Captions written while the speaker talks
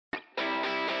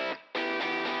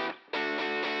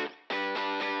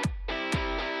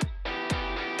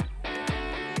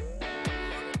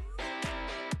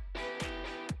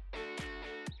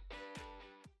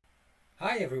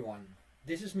Hi everyone,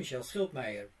 this is Michel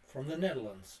Schildmeijer from the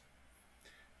Netherlands,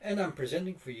 and I'm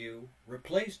presenting for you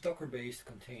Replace Docker-based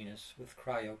containers with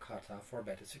Cri-o Kata for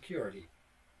better security.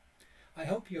 I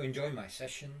hope you enjoy my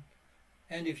session,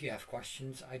 and if you have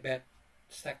questions, I bet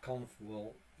stackconf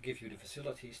will give you the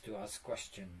facilities to ask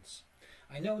questions.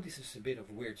 I know this is a bit of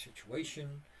a weird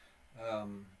situation,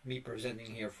 me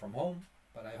presenting here from home,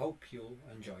 but I hope you'll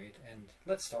enjoy it, and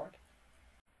let's start.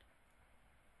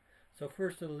 So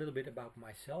first a little bit about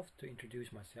myself, to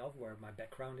introduce myself, where my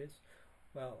background is.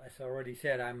 Well, as I already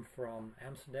said, I'm from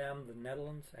Amsterdam, the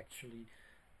Netherlands, actually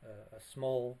a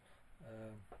small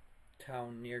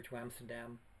town near to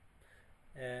Amsterdam.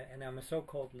 And I'm a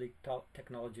so-called lead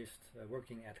technologist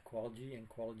working at Quality, and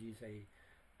Quality is a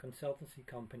consultancy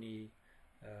company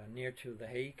near to The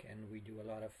Hague, and we do a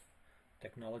lot of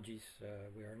technologies.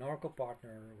 We're an Oracle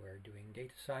partner, we're doing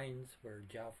data science, we're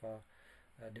Java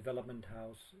development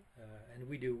house, and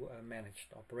we do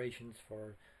managed operations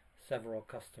for several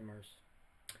customers.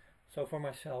 So for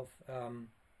myself,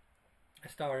 I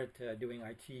started doing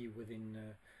IT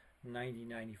within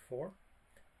 1994,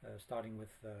 starting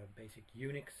with basic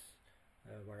Unix,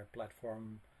 where a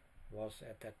platform was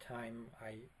at that time.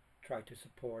 I tried to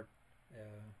support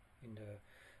in the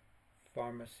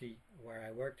pharmacy where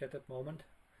I worked at that moment,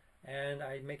 and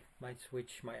I made my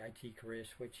IT career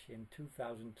switch in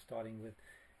 2000, starting with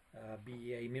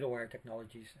BEA middleware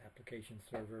technologies, application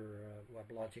server,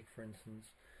 WebLogic for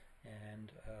instance,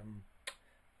 and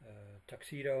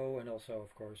Tuxedo, and also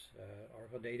of course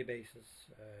Oracle databases,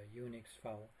 Unix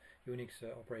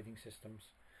operating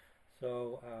systems.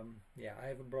 So yeah, I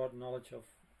have a broad knowledge of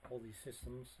all these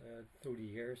systems through the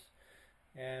years,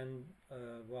 and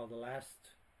well, the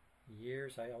last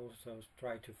years I also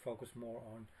try to focus more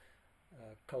on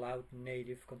cloud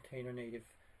native, container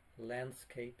native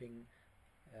landscaping,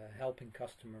 helping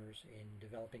customers in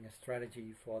developing a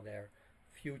strategy for their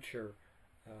future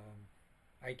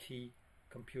IT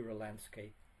computer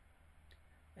landscape.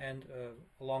 And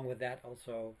along with that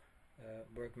also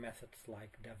work methods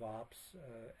like DevOps,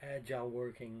 agile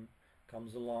working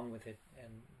comes along with it,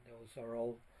 and those are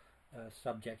all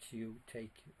subjects you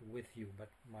take with you,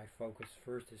 but my focus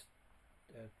first is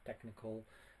technical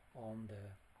on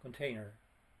the container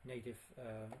native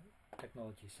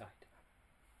technology side.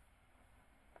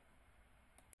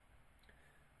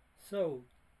 So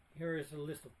here is a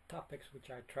list of topics which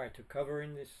I try to cover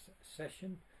in this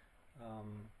session,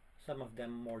 some of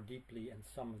them more deeply and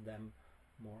some of them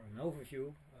more an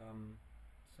overview.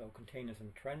 So containers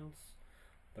and trends,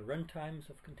 the runtimes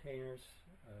of containers,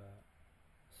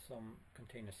 some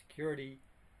container security,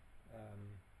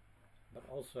 but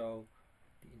also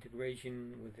the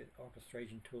integration with the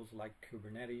orchestration tools like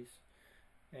Kubernetes,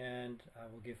 and I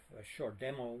will give a short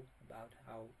demo about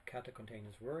how Kata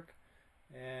containers work,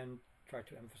 and try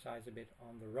to emphasize a bit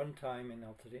on the runtime and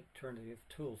alternative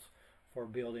tools for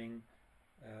building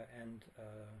and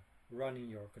running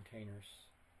your containers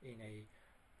in a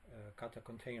Kata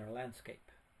container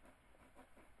landscape.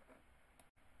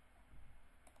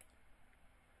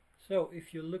 So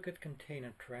if you look at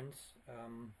container trends,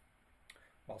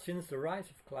 well, since the rise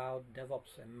of cloud,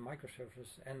 DevOps and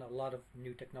microservices and a lot of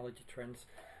new technology trends,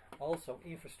 also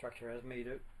infrastructure has made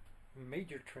a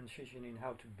major transition in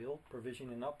how to build,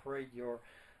 provision and operate your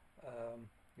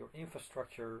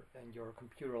infrastructure and your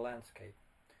computer landscape.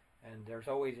 And there's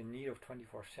always a need of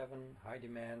 24/7, high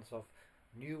demands of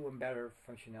new and better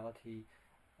functionality.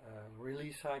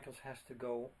 Release cycles has to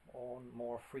go on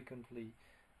more frequently,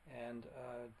 and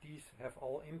these have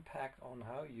all impact on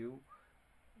how you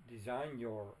design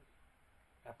your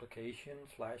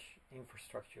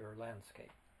application/infrastructure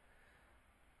landscape.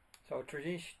 So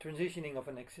transitioning of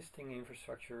an existing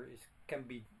infrastructure can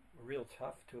be real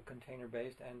tough to a container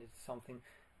based, and it's something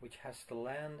which has to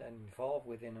land and evolve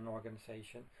within an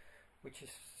organization, which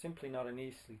is simply not an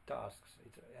easy task.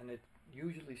 And it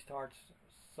usually starts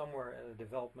somewhere at a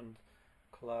development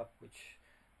club which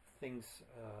thinks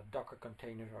Docker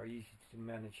containers are easy to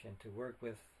manage and to work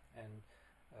with, and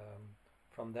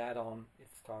from that on it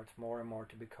starts more and more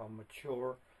to become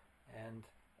mature and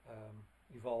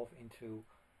evolve into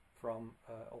from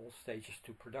all stages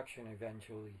to production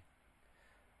eventually.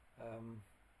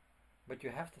 But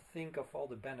you have to think of all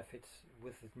the benefits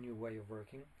with this new way of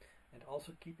working, and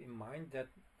also keep in mind that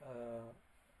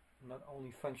not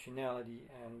only functionality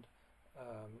and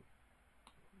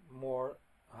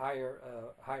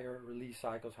higher release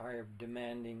cycles, higher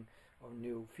demanding of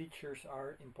new features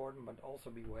are important, but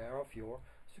also beware of your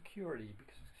security,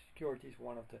 because security is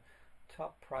one of the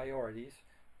top priorities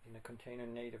in a container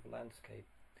native landscape.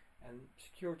 And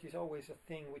security is always a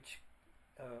thing which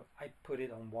I put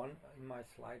it on one in my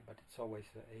slide, but it's always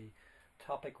a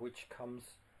topic which comes,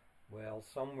 well,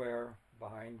 somewhere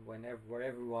behind where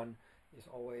everyone is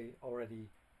already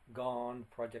gone,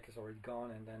 project is already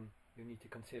gone, and then you need to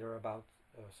consider about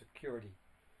security.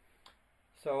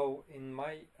 So in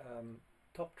my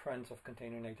top trends of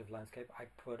container native landscape, I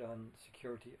put on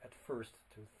security at first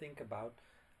to think about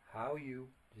how you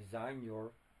design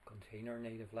your container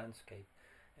native landscape,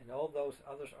 and all those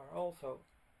others are also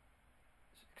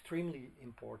extremely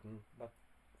important, but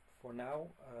for now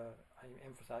I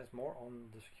emphasize more on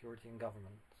the security and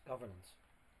governance.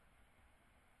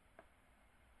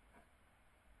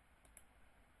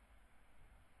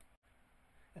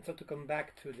 And so to come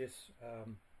back to this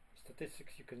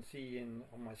statistics you can see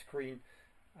on my screen,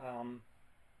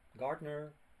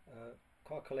 Gartner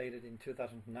calculated in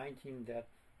 2019 that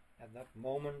at that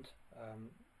moment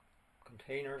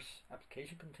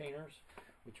application containers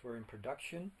which were in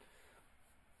production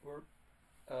were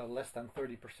less than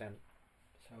 30%.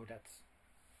 So that's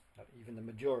not even the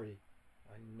majority.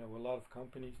 I know a lot of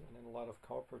companies and a lot of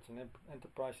corporates and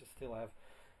enterprises still have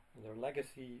their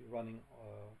legacy running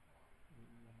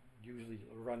usually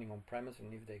running on premise,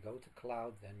 and if they go to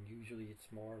cloud, then usually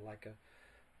it's more like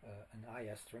an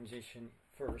IS transition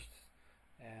first,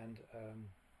 and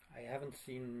I haven't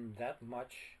seen that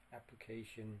much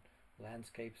application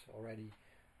landscapes already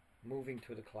moving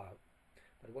to the cloud.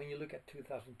 But when you look at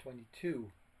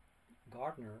 2022,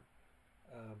 Gartner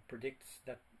predicts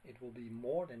that it will be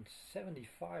more than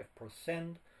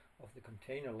 75% of the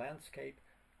container landscape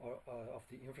or of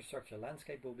the infrastructure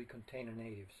landscape will be container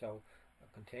native. So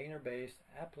a container-based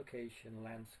application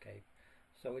landscape.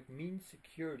 So it means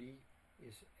security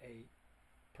is a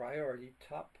priority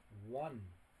top one.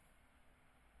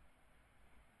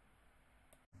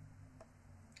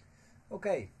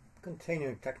 Okay,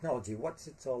 container technology, what's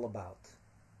it all about?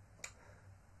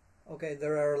 Okay,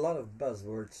 there are a lot of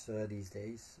buzzwords these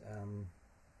days,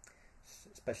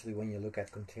 especially when you look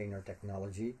at container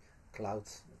technology, cloud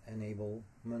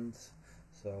enablement,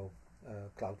 so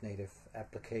cloud native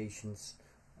applications,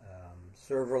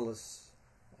 serverless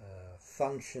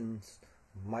functions,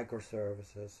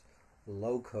 microservices,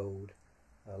 low code,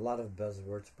 a lot of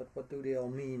buzzwords, but what do they all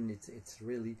mean? It's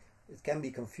really, it can be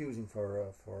confusing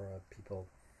for people.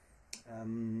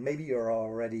 Maybe you're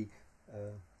already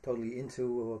totally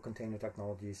into container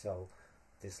technology, so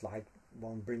this slide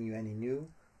won't bring you any new,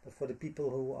 but for the people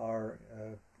who are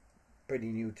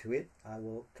pretty new to it, I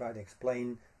will try to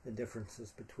explain the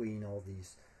differences between all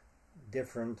these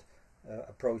different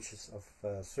approaches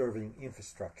of serving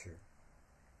infrastructure.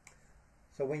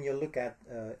 So when you look at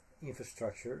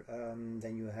infrastructure,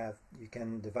 then you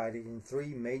can divide it in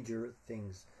three major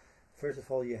things. First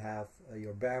of all, you have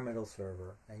your bare metal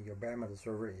server, and your bare metal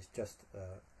server is just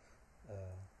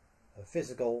a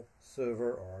physical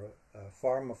server or a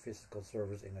farm of physical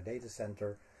servers in a data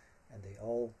center, and they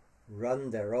all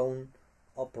run their own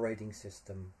operating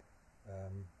system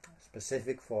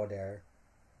specific for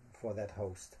that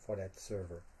host, for that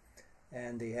server,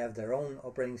 and they have their own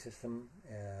operating system.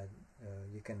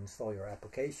 You can install your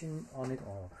application on it,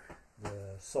 or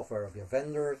the software of your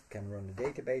vendor can run a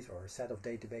database or a set of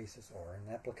databases or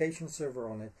an application server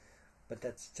on it, but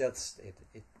that's just it.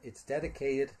 It's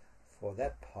dedicated for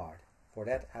that part, for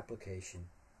that application.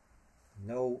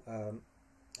 No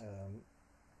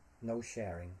no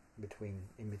sharing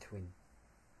in between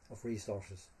of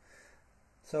resources.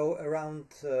 So around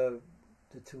the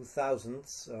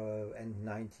 2000s and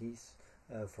 90s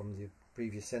from the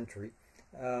previous century,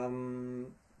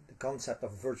 the concept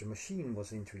of virtual machine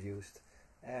was introduced,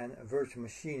 and a virtual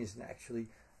machine is actually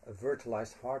a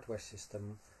virtualized hardware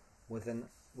system with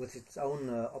its own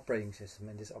operating system,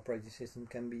 and this operating system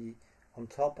can be on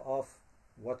top of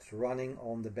what's running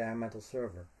on the bare metal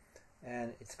server,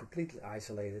 and it's completely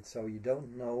isolated, so you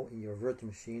don't know in your virtual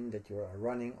machine that you are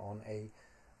running on a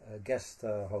guest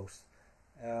host,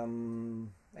 and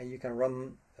you can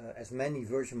run as many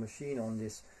virtual machines on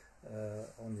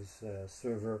this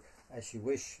server as you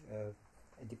wish.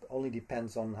 It only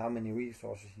depends on how many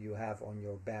resources you have on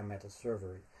your bare metal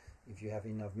server. If you have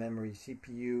enough memory,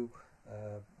 CPU,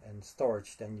 and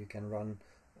storage, then you can run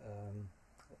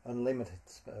unlimited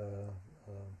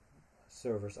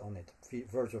servers on it,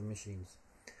 virtual machines.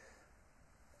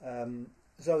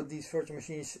 So these virtual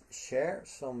machines share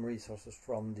some resources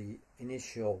from the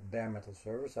initial bare metal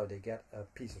server, so they get a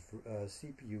piece of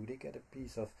CPU, they get a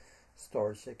piece of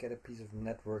storage, they get a piece of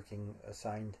networking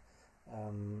assigned,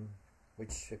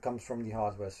 which comes from the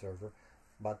hardware server,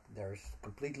 but they're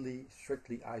completely,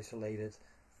 strictly isolated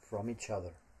from each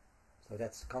other. So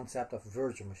that's the concept of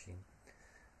virtual machine.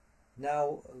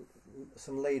 Now,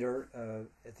 some later,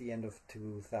 at the end of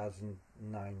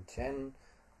 2009-10,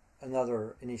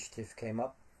 another initiative came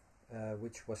up,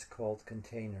 which was called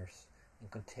containers.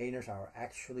 And containers are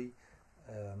actually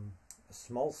a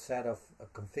small set of a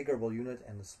configurable unit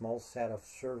and a small set of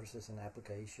services and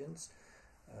applications,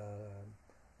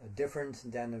 different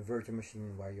than a virtual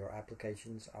machine where your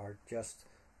applications are just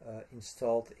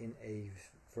installed in a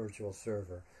virtual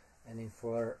server. And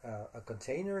for a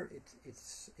container,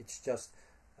 it's just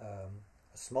a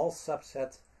small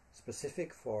subset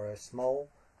specific for a small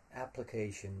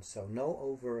application, so no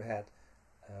overhead.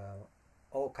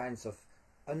 All kinds of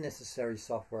unnecessary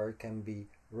software can be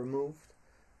removed.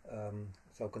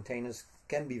 So containers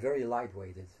can be very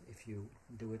lightweighted if you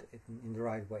do it in the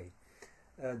right way.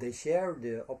 They share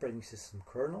the operating system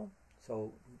kernel,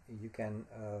 so you can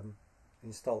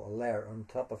install a layer on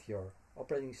top of your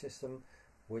operating system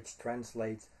which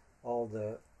translates all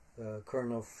the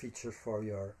kernel features for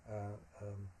your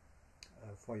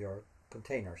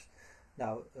containers.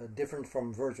 Now, different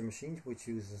from virtual machines, which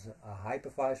uses a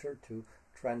hypervisor to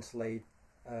translate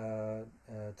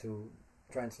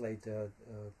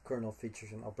kernel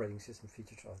features and operating system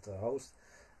features of the host.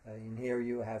 In here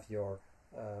you have your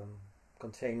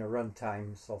container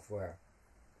runtime software.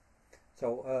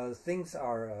 So things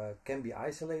can be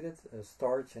isolated.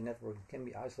 Storage and networking can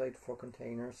be isolated for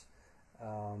containers,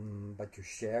 but you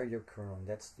share your kernel.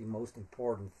 That's the most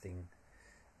important thing.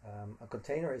 A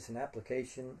container is an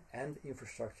application and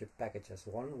infrastructure package as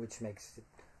one, which makes it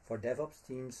for DevOps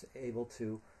teams able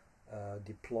to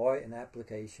deploy an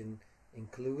application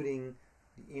including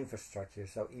the infrastructure,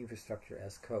 so infrastructure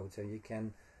as code. So you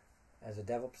can, as a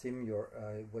DevOps team,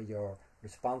 where you're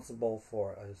responsible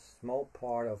for a small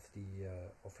part of the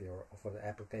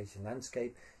application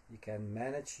landscape, you can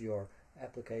manage your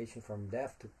application from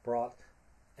dev to prod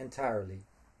entirely.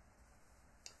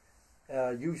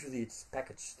 Usually it's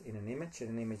packaged in an image.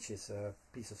 An image is a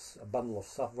bundle of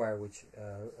software which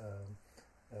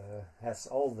has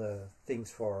all the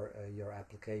things for your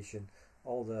application,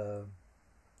 all the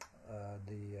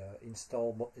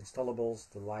installables,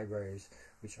 the libraries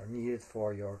which are needed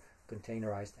for your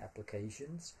containerized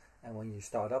applications. And when you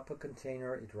start up a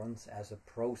container, it runs as a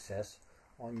process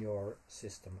on your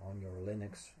system, on your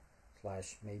Linux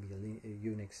 / maybe a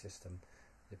Unix system,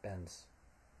 depends.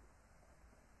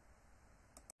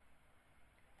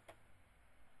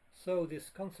 So this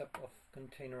concept of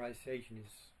containerization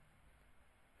is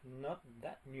not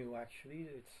that new actually.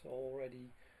 It's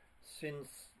already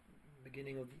since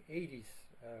beginning of the 80s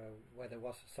where there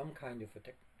was some kind of a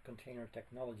container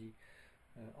technology,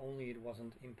 only it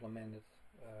wasn't implemented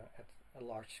at a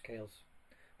large scales.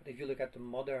 But if you look at the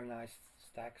modernized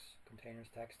stacks, container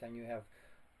stacks, then you have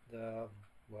the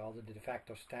de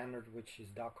facto standard, which is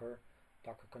Docker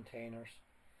containers,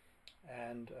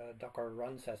 and Docker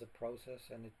runs as a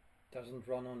process, and it doesn't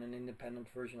run on an independent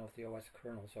version of the OS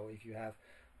kernel. So if you have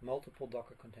multiple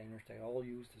Docker containers, they all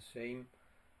use the same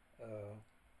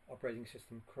operating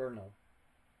system kernel.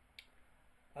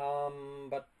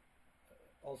 But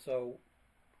also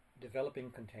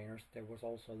developing containers, there was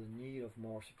also the need of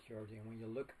more security. And when you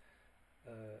look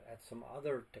at some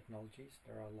other technologies,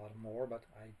 there are a lot more, but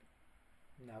I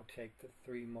now take the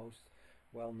three most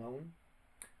well known.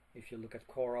 If you look at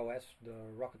CoreOS,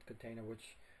 the Rocket container,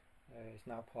 which is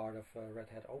now part of Red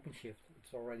Hat OpenShift,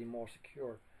 it's already more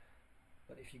secure.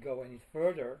 But if you go any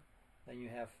further, then you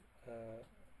have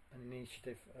an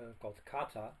initiative called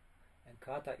Kata, and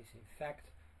Kata is in fact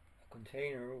a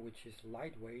container which is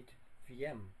lightweight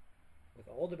VM with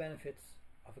all the benefits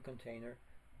of a container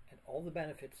and all the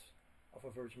benefits of a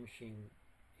virtual machine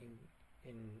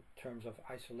in terms of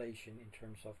isolation, in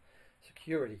terms of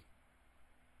security.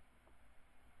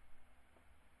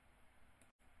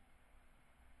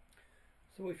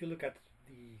 So if you look at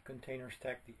the container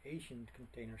stack, the ancient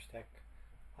container stack,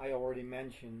 I already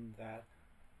mentioned that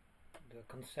the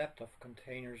concept of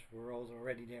containers were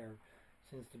already there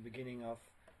since the beginning of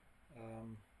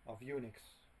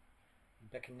Unix.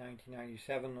 Back in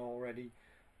 1997 already,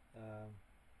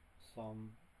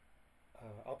 some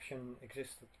option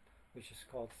existed which is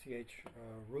called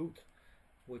chroot,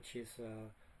 which is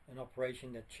an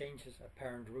operation that changes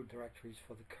apparent root directories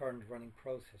for the current running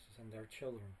processes and their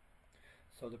children.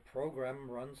 So the program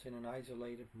runs in an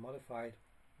isolated, modified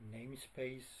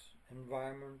namespace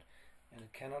environment, and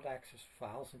it cannot access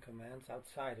files and commands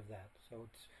outside of that. So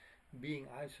it's being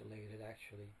isolated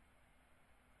actually.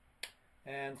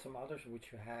 And some others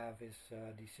which you have is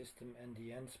the system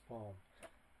NDN spawn,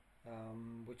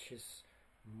 which is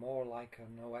more like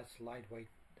an OS lightweight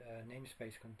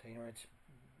namespace container. It's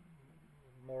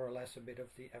more or less a bit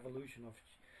of the evolution of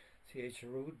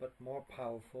chroot, but more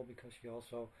powerful because you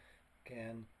also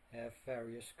can have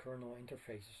various kernel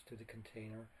interfaces to the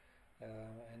container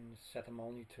and set them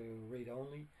only to read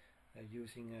only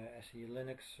using SE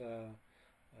Linux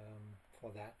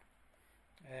for that.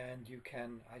 And you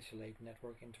can isolate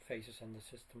network interfaces and the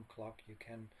system clock. You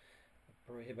can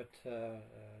prohibit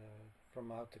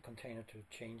from out the container to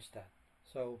change that.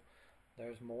 So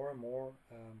there's more and more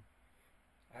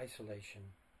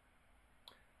isolation.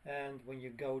 And when you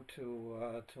go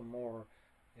to more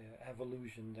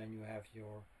evolution, then you have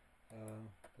your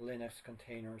Linux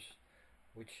containers,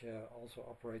 which also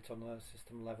operates on a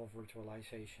system level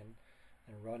virtualization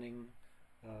and running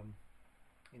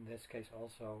in this case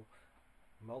also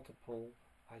multiple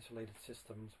isolated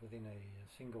systems within a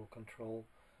single control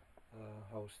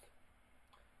host.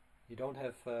 You don't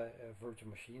have a virtual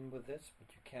machine with this,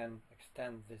 but you can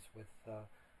extend this with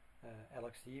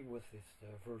LXD with this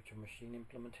virtual machine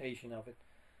implementation of it.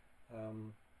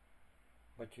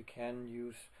 But you can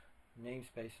use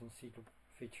namespace and secret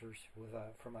features with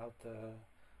from out the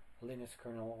Linux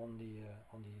kernel on the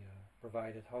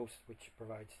provided host, which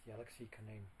provides the LXD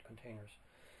containers.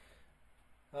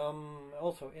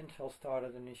 Also, Intel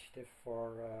started an initiative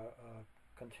for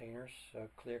containers,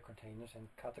 clear containers, and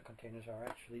Kata containers are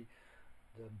actually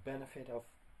the benefit of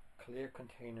clear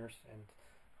containers and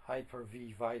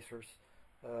hypervisors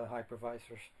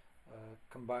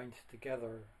combined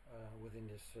together within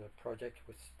this project,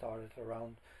 which started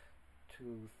around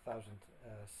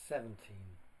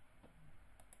 2017.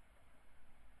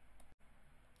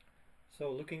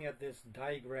 So looking at this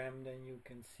diagram, then you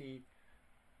can see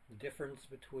the difference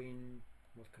between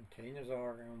what containers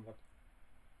are and what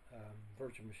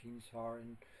virtual machines are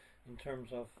in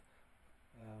terms of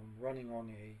running on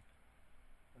a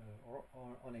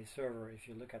server. If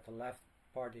you look at the left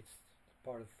part, it's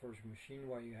part of virtual machine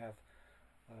where you have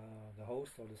the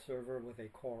host or the server with a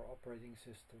core operating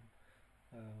system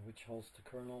which holds the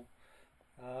kernel.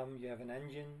 You have an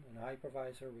engine, an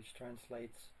hypervisor, which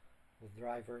translates with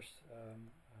drivers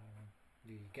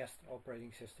the guest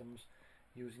operating systems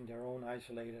using their own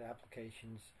isolated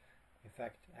applications. In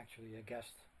fact, actually a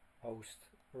guest host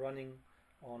running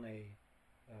on a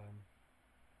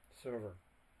server.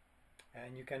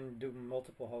 And you can do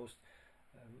multiple hosts,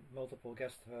 multiple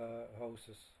guest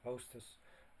hostess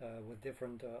with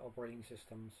different operating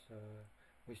systems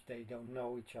which they don't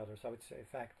know each other. So it's in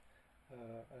fact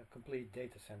a complete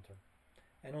data center.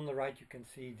 And on the right you can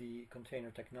see the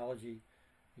container technology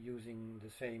using the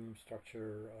same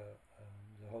structure,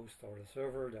 the host or the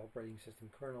server, the operating system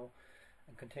kernel,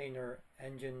 and container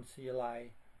engine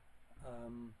CLI,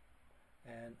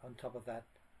 and on top of that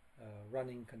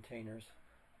running containers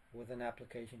with an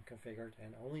application configured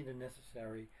and only the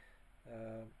necessary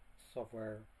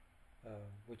software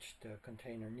which the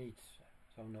container needs.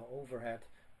 So no overhead,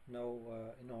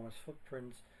 no enormous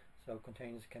footprints, so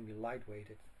containers can be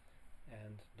lightweighted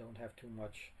and don't have too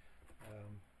much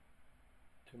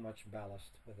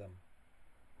ballast with them.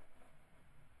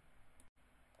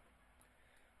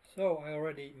 So I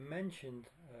already mentioned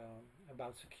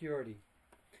about security.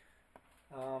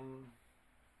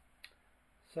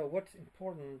 So what's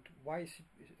important? Why is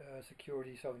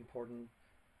security so important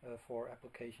for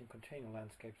application container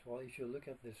landscapes? Well, if you look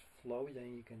at this flow,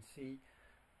 then you can see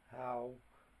how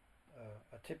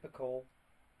a typical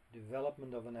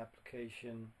development of an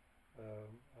application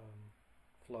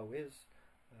flow is,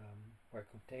 where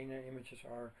container images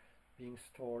are being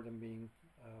stored and being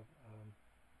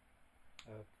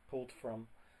pulled from,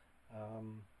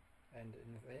 and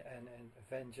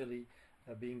eventually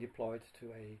being deployed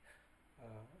to a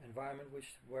environment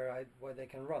where they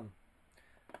can run.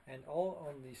 And all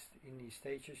on in these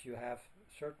stages you have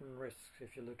certain risks.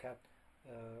 If you look at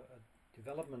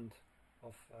development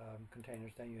of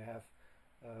containers, then you have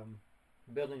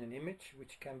building an image,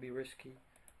 which can be risky.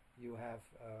 You have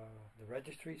the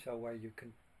registry, so where you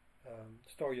can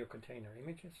store your container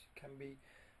images, can be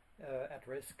at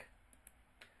risk.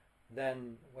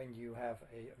 Then when you have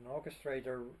an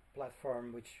orchestrator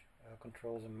platform which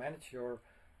controls and manages your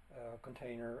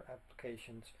container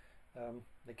applications,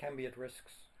 they can be at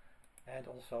risks. And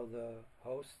also the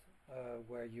host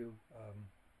where you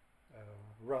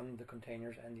run the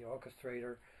containers and the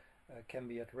orchestrator can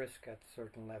be at risk at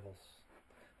certain levels.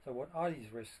 So what are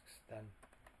these risks then?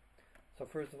 So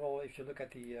first of all, if you look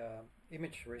at the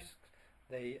image risks,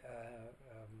 they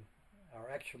are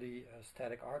actually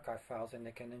static archive files, and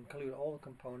they can include all the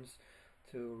components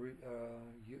to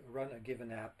run a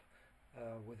given app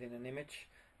within an image,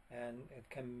 and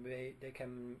they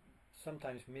can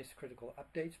sometimes miss critical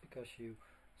updates because you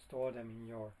store them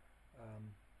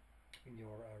in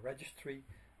your registry,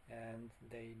 and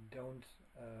they don't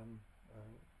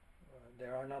they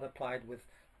are not applied with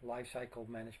lifecycle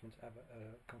management,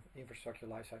 infrastructure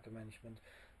lifecycle management,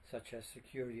 such as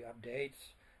security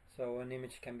updates. So an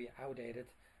image can be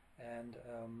outdated and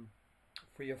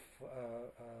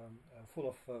full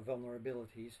of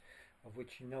vulnerabilities of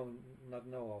which you not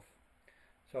know of.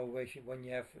 So when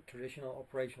you have traditional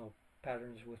operational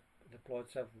patterns with deployed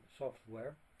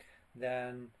software,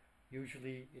 then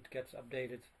usually it gets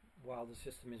updated while the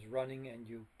system is running, and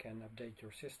you can update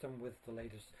your system with the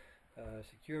latest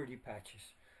security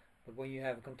patches. But when you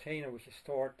have a container which is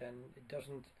stored, then it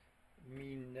doesn't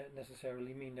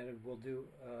necessarily mean that it will do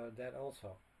that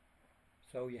also.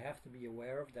 So you have to be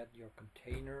aware of that your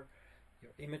container,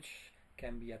 your image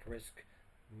can be at risk,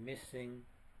 missing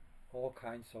all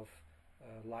kinds of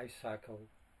life cycle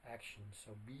actions.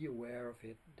 So be aware of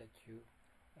it, that you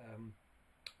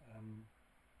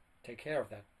take care of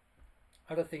that.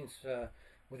 Other things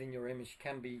within your image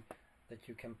can be that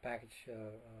you can package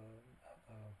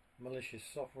malicious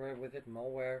software with it,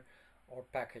 malware, or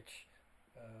package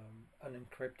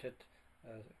unencrypted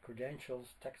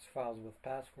credentials, text files with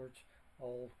passwords,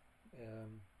 all,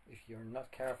 if you're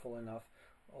not careful enough,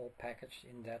 all packaged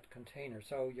in that container.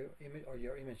 So your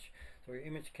image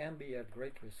can be at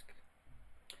great risk.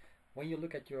 When you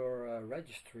look at your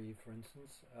registry, for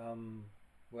instance,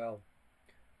 well,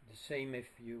 the same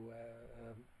if you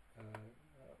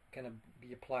can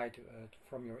be applied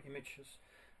from your images.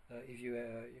 If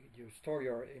you store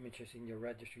your images in your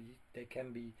registry, they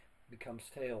can become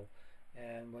stale,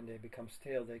 and when they become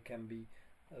stale, they can be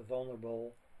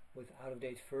vulnerable with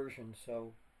out-of-date versions.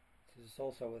 So this is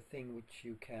also a thing which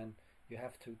you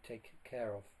have to take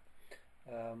care of.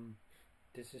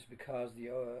 This is because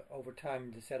over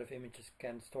time the set of images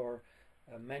can store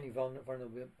many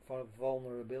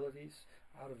vulnerabilities,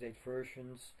 out-of-date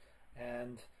versions,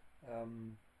 and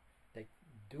they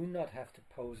do not have to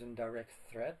pose a direct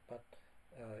threat, but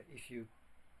if you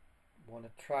want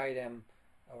to try them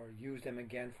or use them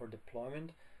again for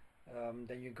deployment,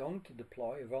 then you're going to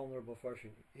deploy a vulnerable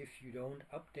version if you don't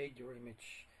update your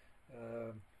image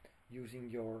using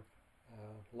your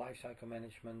lifecycle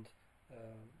management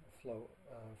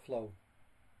flow.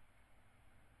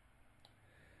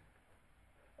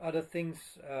 Other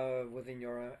things within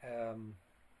your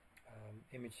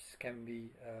images can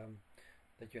be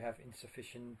that you have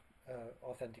insufficient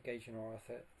authentication or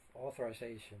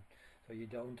authorization, so you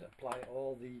don't apply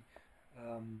all the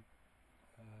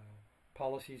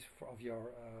policies of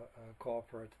your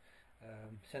corporate.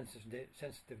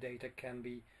 Sensitive data can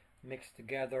be mixed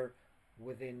together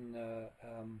within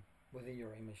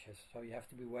your images, so you have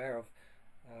to be aware of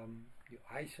you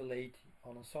isolate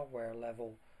on a software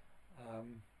level,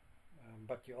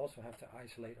 but you also have to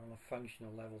isolate on a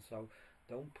functional level. So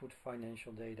don't put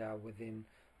financial data within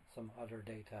some other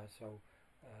data, so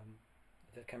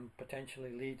that can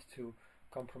potentially lead to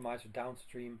compromise of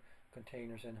downstream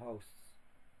containers and hosts.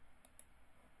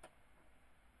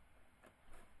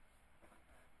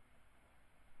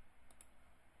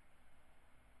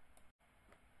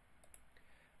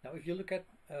 Now if you look at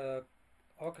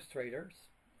orchestrators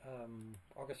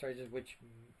which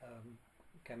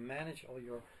can manage all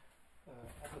your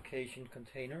application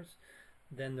containers,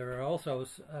 then there are also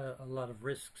a lot of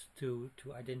risks to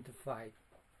identify.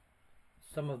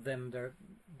 Some of them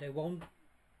they won't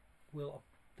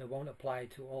apply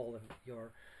to all of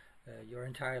your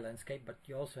entire landscape, but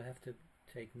you also have to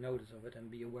take notice of it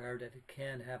and be aware that it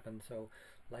can happen. So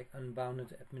like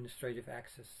unbounded administrative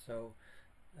access. So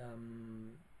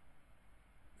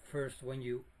first, when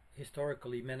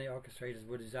historically many orchestrators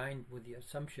were designed with the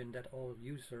assumption that all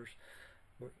users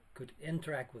could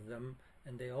interact with them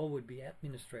and they all would be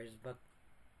administrators, but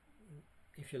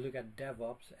if you look at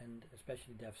DevOps and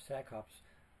especially DevSecOps,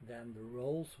 then the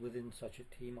roles within such a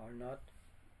team are not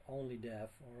only Dev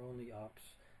or only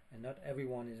Ops, and not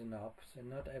everyone is an Ops and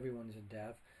not everyone is a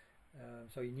Dev.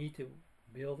 So you need to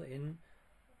build in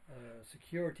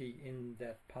security in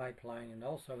that pipeline and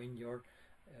also in your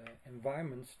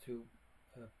environments to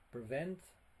prevent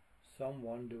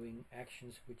someone doing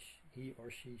actions which he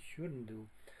or she shouldn't do.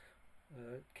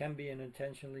 It can be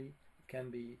unintentionally, it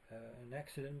can be an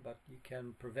accident, but you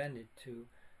can prevent it to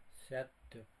set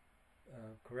the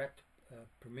correct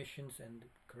permissions and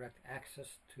correct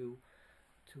access to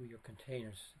your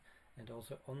containers. And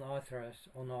also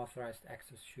unauthorized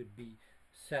access should be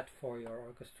set for your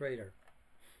orchestrator,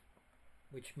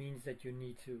 which means that you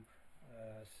need to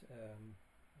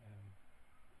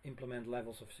implement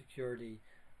levels of security,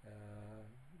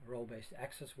 role-based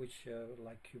access, which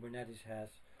like Kubernetes has.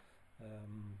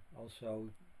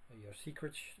 Also your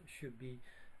secrets should be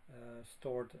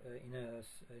stored in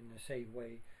a safe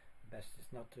way. Best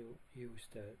is not to use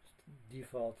the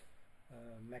default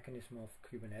mechanism of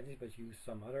Kubernetes, but use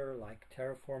some other like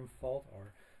Terraform vault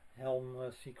or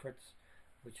Helm secrets,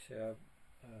 which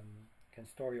can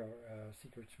store your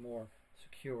secrets more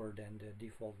secure than the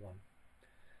default one.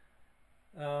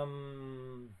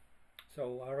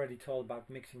 So I already told about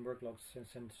mixing workloads and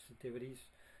sensitivities,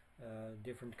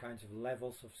 different kinds of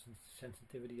levels of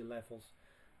sensitivity levels,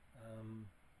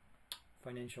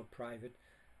 financial, private,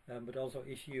 but also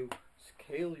if you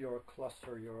scale your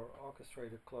cluster, your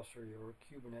orchestrator cluster, your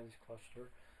Kubernetes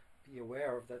cluster, be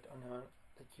aware of that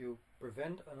that you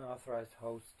prevent unauthorized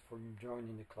hosts from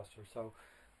joining the cluster. So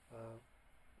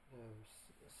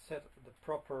set the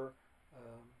proper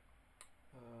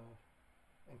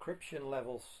encryption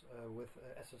levels with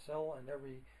SSL and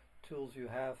every tools you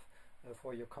have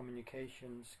for your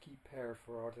communications, key pairs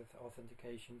for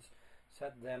authentications.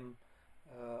 Set them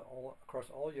all across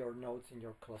all your nodes in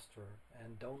your cluster,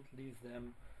 and don't leave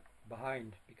them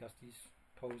behind, because these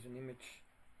pose an image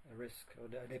risk, or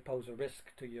they pose a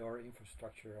risk to your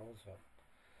infrastructure also.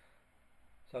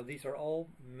 So these are all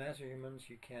measurements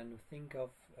you can think of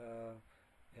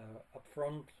up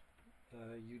front.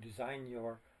 You design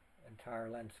your entire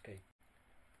landscape.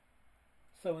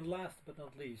 So, and last but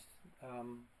not least,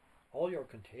 all your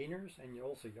containers and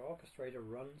also your orchestrator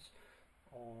runs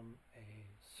on a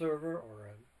server or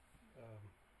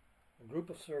a group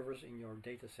of servers in your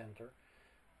data center.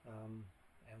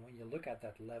 And when you look at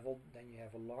that level, then you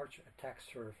have a large attack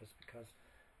surface, because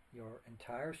your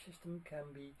entire system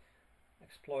can be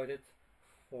exploited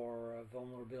for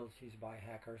vulnerabilities by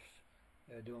hackers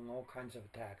doing all kinds of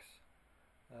attacks.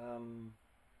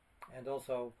 And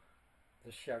also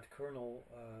the shared kernel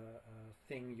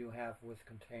thing you have with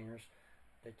containers,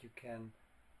 that you can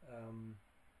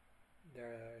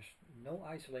there's no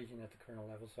isolation at the kernel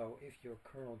level, so if your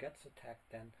kernel gets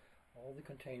attacked, then all the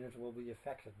containers will be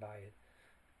affected by it.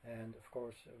 And of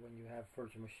course, when you have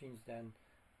virtual machines, then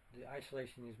the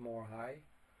isolation is more high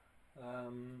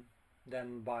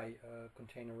than by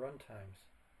container runtimes.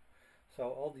 So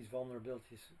all these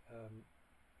vulnerabilities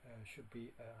should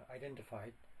be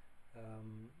identified,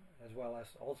 as well as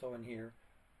also in here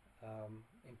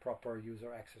improper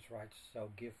user access rights. So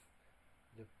give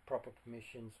the proper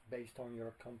permissions based on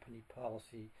your company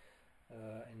policy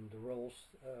and the roles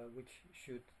which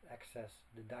should access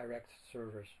the direct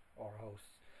servers or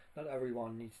hosts. Not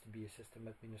everyone needs to be a system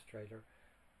administrator,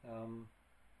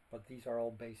 but these are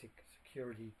all basic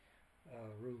security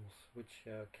rules which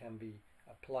can be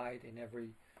applied in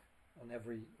on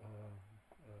every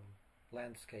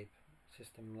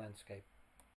system landscape.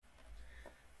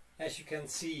 As you can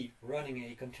see, running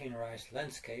a containerized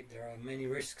landscape, there are many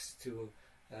risks to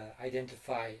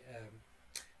identify,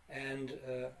 and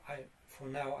for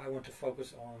now I want to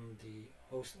focus on the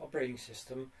host operating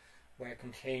system, where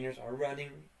containers are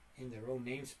running in their own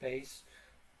namespace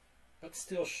but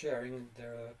still sharing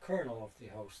the kernel of the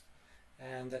host,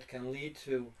 and that can lead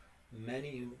to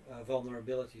many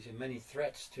vulnerabilities and many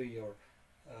threats to your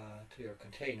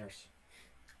containers,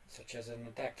 such as an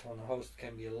attack on a host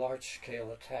can be a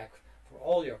large-scale attack for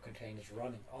all your containers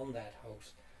running on that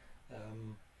host,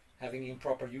 having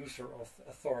improper user of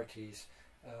authorities,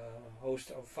 host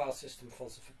of file system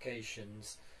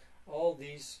falsifications. All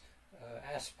these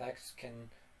aspects can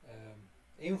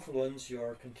influence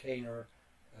your container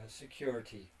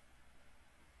security.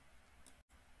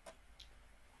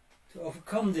 To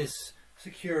overcome this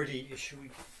security issue,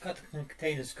 Kata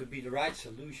Containers could be the right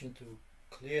solution to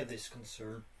clear this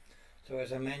concern. So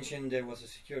as I mentioned, there was a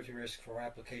security risk for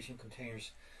application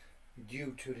containers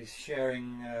due to this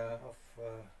sharing of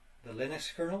the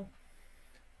Linux kernel,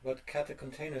 but Kata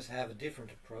Containers have a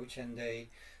different approach, and they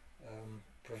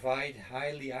provide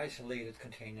highly isolated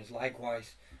containers,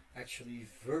 likewise actually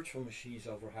virtual machines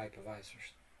over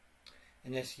hypervisors.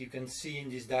 And as you can see in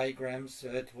these diagrams,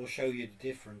 it will show you the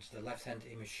difference. The left hand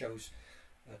image shows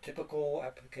a typical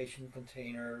application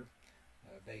container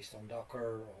based on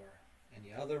Docker or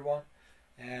any other one,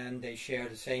 and they share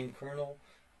the same kernel.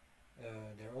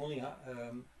 They're only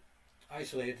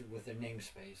isolated with their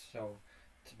namespace, so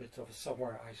it's a bit of a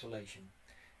software isolation.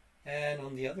 And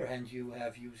on the other hand, you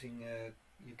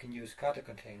can use Kata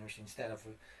containers instead of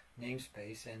a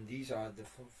namespace, and these are the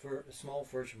small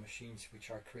virtual machines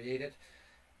which are created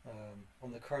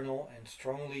on the kernel and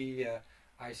strongly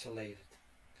isolated.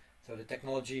 So the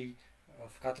technology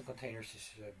of Kata containers is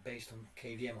based on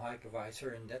KVM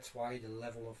hypervisor, and that's why the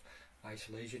level of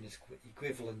isolation is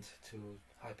equivalent to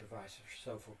hypervisors.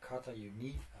 So for Kata you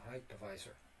need a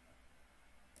hypervisor.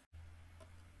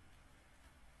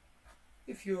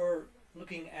 If you're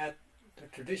looking at the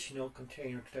traditional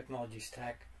container technology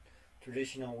stack,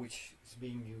 traditional which is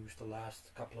being used the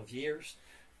last couple of years,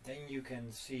 then you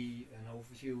can see an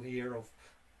overview here of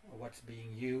what's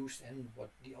being used and what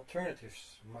the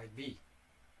alternatives might be.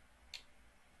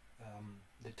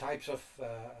 The types of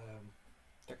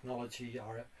technology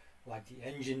are like the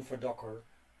engine for Docker,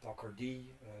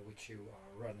 Docker-D, which you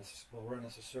will run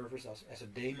as a service, as a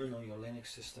daemon on your Linux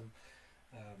system.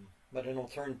 But an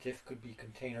alternative could be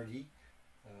containerd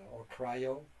or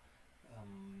Cri-o.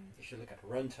 If you look at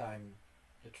runtime,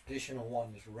 the traditional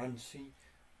one is runc,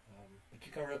 but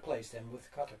you can replace them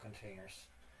with Kata containers,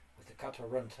 with the Kata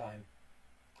runtime.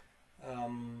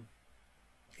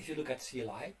 If you look at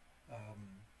CLI,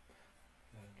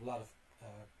 a lot of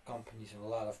companies and a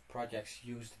lot of projects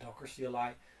use the Docker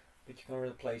CLI, but you can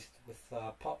replace it with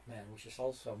Podman, which is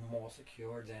also more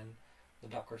secure than the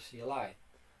Docker CLI.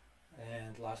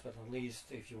 And last but not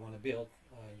least, if you want to build,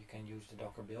 you can use the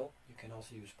Docker build. You can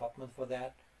also use Podman for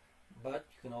that, but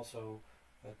you can also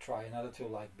try another tool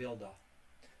like Builda.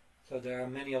 So there are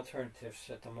many alternatives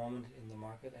at the moment in the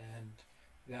market, and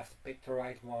you have to pick the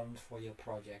right one for your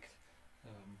project.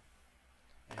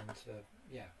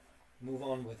 Yeah, move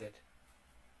on with it.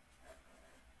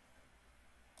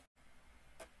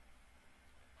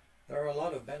 There are a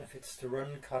lot of benefits to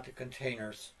run Kata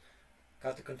containers.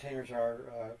 Kata containers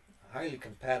are highly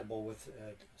compatible with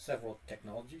several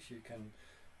technologies. You can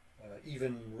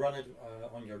even run it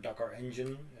on your Docker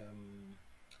engine,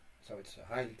 so it's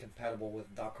highly compatible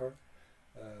with Docker.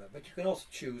 But you can also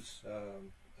choose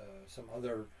some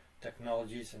other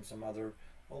technologies and some other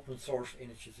open source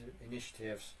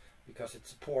initiatives, because it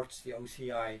supports the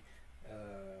OCI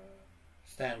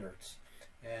standards,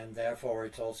 and therefore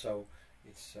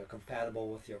it's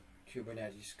compatible with your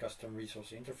Kubernetes custom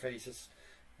resource interfaces,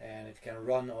 and it can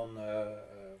run on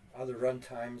other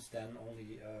runtimes than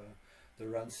only the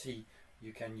runc.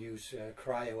 You can use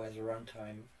Cri-o as a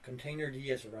runtime, containerd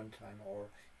as a runtime, or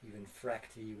even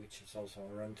facto, which is also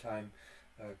a runtime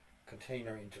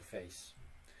container interface.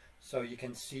 So you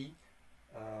can see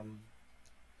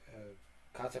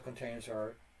Kata containers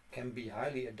can be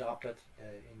highly adopted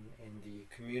in the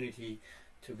community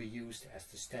to be used as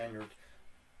the standard,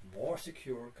 more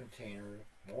secure container,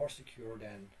 more secure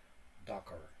than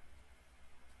Docker.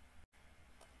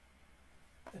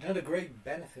 Another great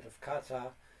benefit of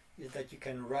Kata is that you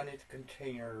can run it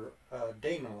container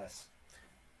daemonless.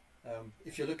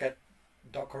 If you look at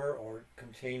Docker or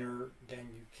container, then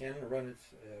you can run it.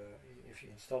 If you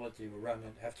install it, you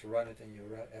have to run it, and you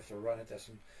have to run it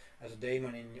as a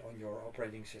daemon on your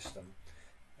operating system.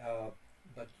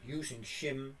 But using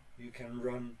shim, you can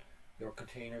run your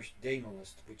containers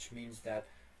daemonless, which means that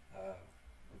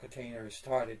a container is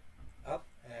started up,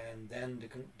 and then the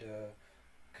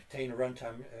container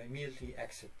runtime immediately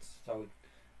exits. So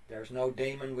there's no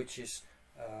daemon which is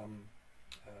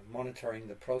monitoring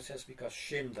the process, because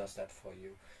shim does that for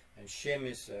you. And shim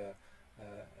is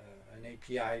an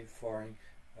API for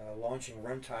launching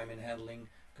runtime and handling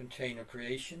container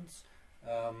creations,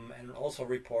 and also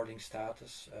reporting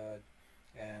status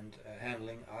and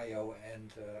handling I/O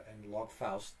and log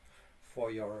files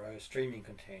for your streaming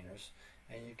containers.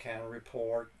 And you can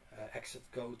report exit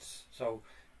codes. So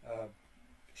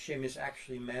shim is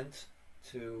actually meant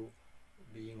to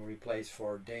being replaced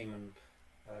for daemons,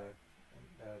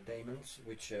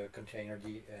 which containerd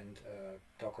and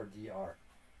Docker-D are.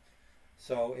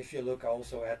 So if you look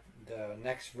also at the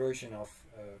next version of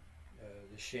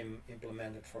the shim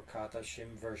implemented for Kata,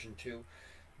 shim version 2,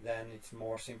 then it's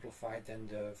more simplified than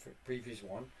the previous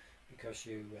one, because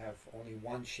you have only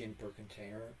one shim per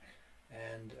container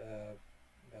and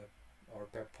or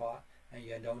per pod, and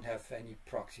you don't have any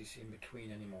proxies in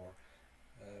between anymore,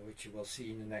 which you will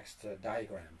see in the next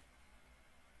diagram.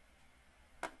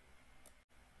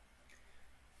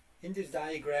 In this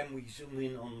diagram we zoom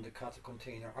in on the Kata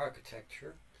container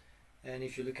architecture, and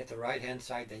if you look at the right hand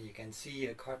side, then you can see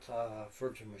a Kata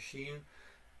virtual machine,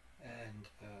 and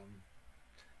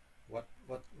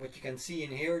what you can see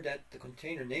in here, that the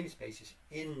container namespace is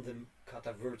in the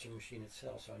Kata virtual machine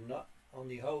itself, so not on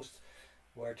the host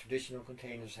where traditional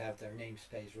containers have their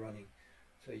namespace running.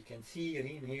 So you can see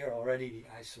in here already the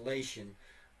isolation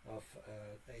of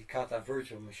a Kata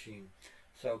virtual machine.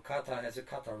 So Kata has a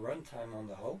Kata runtime on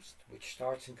the host, which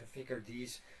starts and configures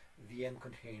these VM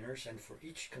containers, and for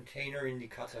each container in the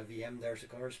Kata VM there's a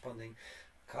corresponding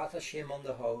Kata shim on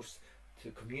the host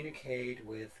to communicate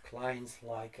with clients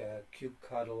like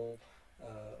kubectl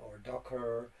or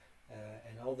Docker,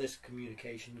 and all this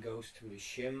communication goes to the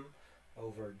shim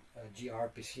over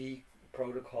gRPC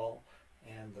protocol,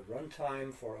 and the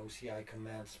runtime for OCI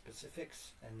command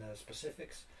specifics and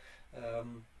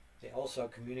They also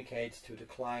communicate to the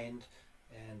client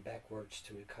and backwards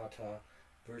to the Kata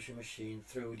virtual machine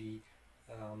through the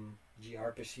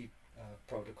gRPC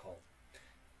protocol.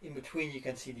 In between you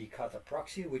can see the Kata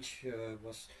proxy, which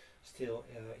was still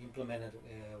implemented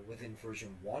within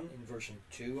version 1. In version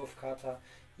 2 of Kata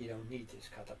you don't need this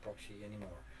Kata proxy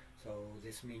anymore. So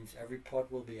this means every pod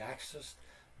will be accessed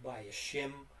by a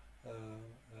shim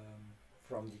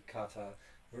from the Kata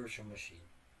virtual machine.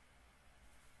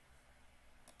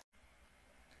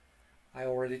 I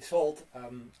already told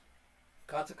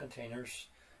Kata containers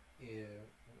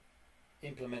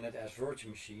implemented as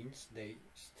virtual machines, they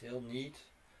still need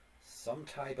some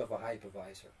type of a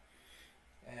hypervisor.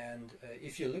 And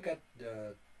if you look at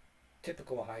the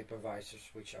typical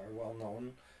hypervisors which are well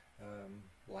known,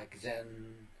 like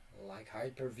Zen, like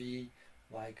Hyper-V,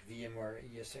 like VMware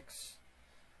ESX,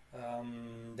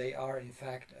 they are in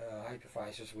fact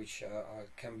hypervisors which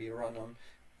can be run on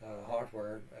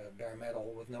hardware, bare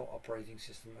metal, with no operating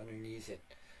system underneath it.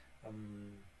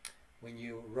 When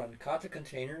you run Kata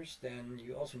containers, then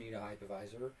you also need a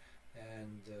hypervisor,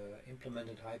 and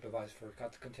implemented hypervisor for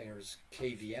Kata containers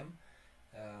KVM.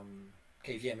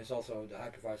 KVM is also the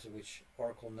hypervisor which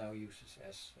Oracle now uses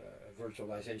as a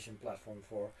virtualization platform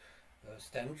for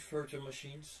standard virtual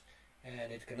machines,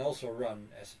 and it can also run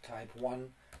as a type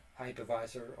 1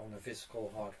 hypervisor on a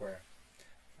physical hardware.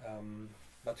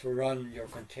 But to run your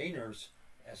containers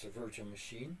as a virtual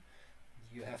machine,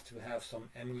 you have to have some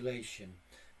emulation,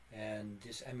 and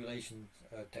this emulation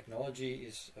technology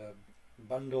is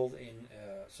bundled in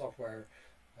software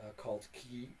called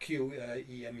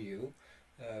QEMU,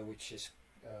 which is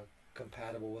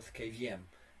compatible with KVM.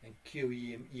 And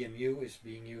QEMU is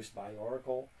being used by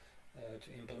Oracle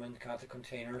to implement Kata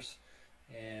containers,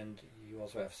 and you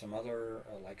also have some other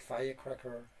like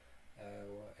Firecracker,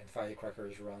 and Firecracker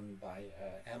is run by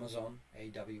Amazon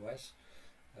AWS.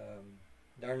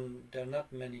 There are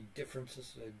not many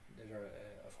differences.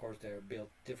 Of course they're built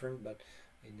different, but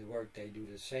in the work they do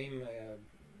the same,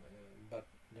 but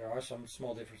there are some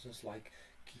small differences, like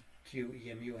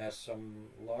QEMU has some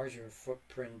larger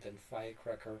footprint than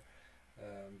Firecracker,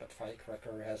 but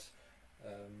Firecracker has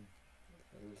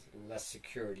less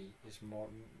security, is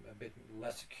a bit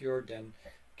less secure than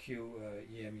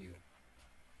QEMU.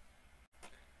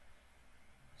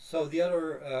 So the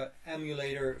other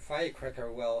emulator,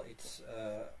 Firecracker, well, it's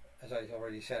as I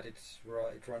already said, it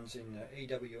runs in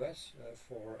AWS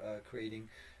for creating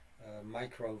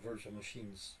micro virtual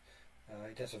machines.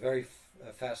 It has a very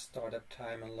fast startup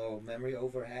time and low memory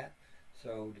overhead,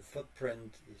 so the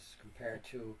footprint is compared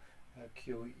to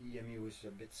QEMU is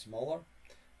a bit smaller.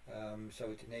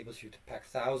 So it enables you to pack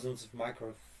thousands of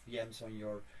micro VMs on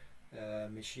your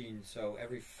machine. So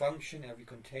every function, every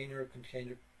container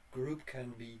group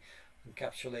can be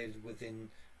encapsulated within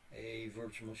a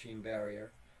virtual machine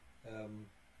barrier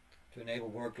to enable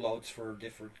workloads for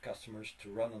different customers to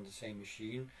run on the same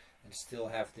machine and still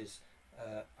have this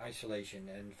isolation.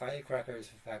 And Firecracker is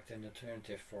in fact an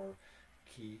alternative for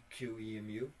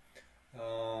QEMU.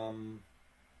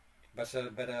 But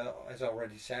as I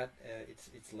already said,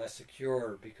 it's less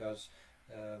secure because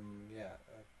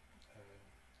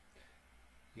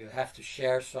you have to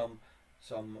share some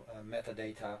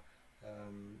metadata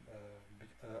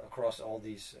across all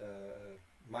these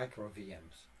micro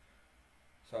VMs.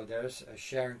 So there's a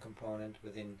sharing component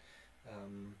within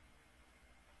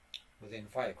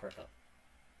Firecracker.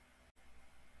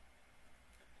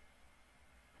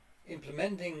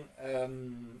 Implementing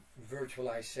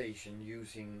virtualization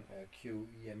using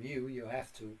QEMU, you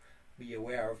have to be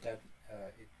aware of that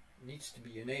it needs to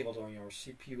be enabled on your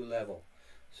CPU level.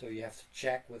 So you have to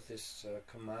check with this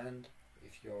command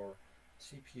if your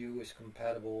CPU is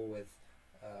compatible with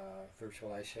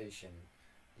virtualization.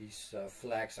 These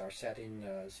flags are set in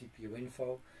CPU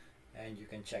info, and you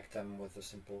can check them with a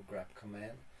simple grep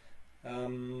command.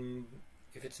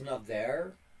 If it's not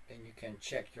there, then you can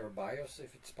check your BIOS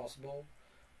if it's possible,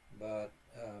 but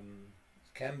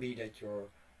it can be that your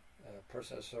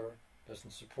processor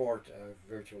doesn't support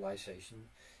virtualization.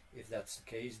 If that's the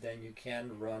case, then you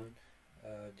can run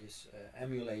this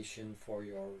emulation for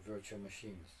your virtual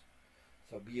machines.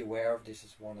 So be aware of this.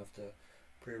 Is one of the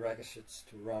prerequisites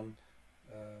to run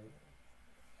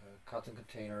Kata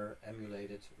container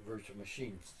emulated virtual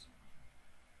machines.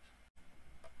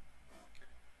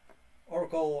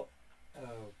 Oracle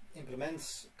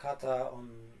implements Kata on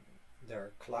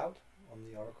their cloud, on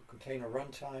the Oracle Container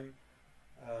Runtime,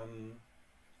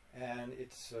 and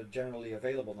it's generally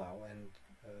available now. And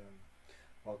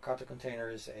well, Kata Container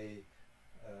is a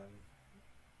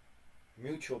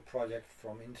mutual project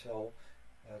from Intel,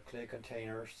 Cri-o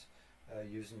Containers,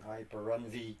 using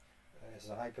Hyper-V as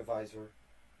a hypervisor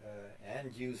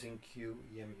and using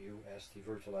QEMU as the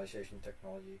virtualization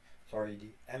technology,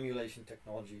 the emulation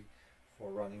technology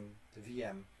for running the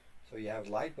VM. So you have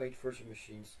lightweight virtual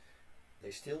machines.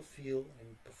 They still feel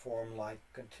and perform like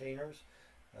containers,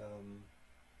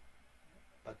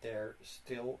 but they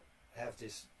still have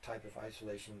this type of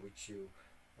isolation which you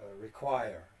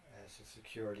require as a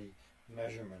security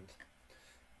measurement.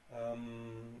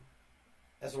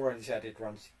 As already said, it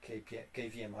runs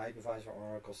KVM hypervisor on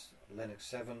Oracle's Linux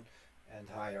 7 and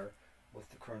higher with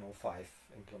the kernel 5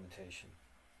 implementation.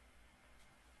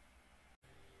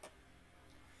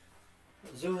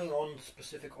 Zooming on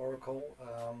specific Oracle,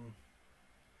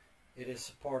 it is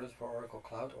supported for Oracle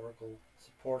Cloud. Oracle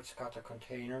supports Kata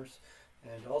Containers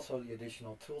and also the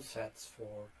additional tool sets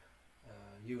for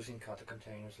using Kata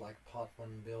Containers like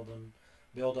Podman,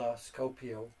 Builda,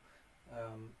 Scopio.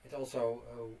 It also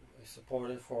is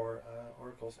supported for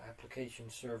Oracle's application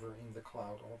server in the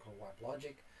cloud, Oracle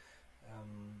WebLogic,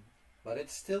 but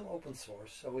it's still open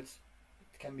source, so it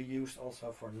can be used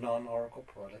also for non-Oracle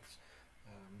products,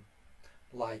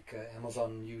 like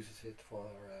Amazon uses it for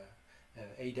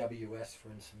AWS, for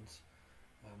instance.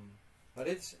 But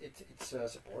it's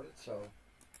supported. So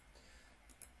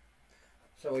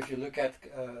if you look at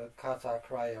Kata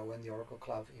Cri-o in the Oracle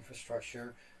Cloud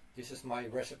infrastructure, this is my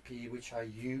recipe which I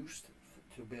used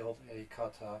to build a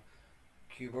Kata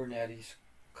Kubernetes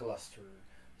cluster.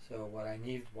 So what I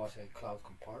needed was a cloud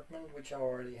compartment, which I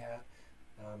already had,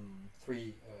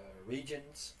 3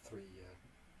 regions, 3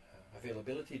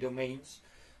 availability domains,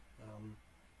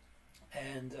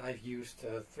 and I've used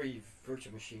 3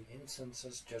 virtual machine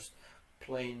instances, just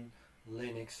plain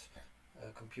Linux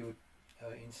compute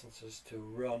instances to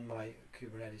run my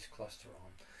Kubernetes cluster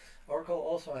on. Oracle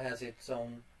also has its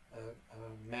own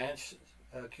managed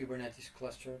Kubernetes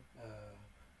cluster,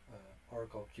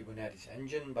 Oracle Kubernetes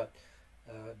Engine, but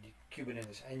the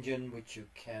Kubernetes Engine, which you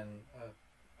can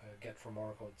get from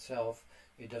Oracle itself,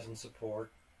 it doesn't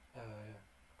support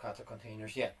Kata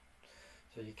Containers yet.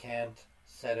 So you can't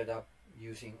set it up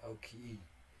using OKE,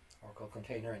 Oracle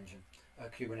Container Engine,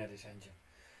 Kubernetes Engine.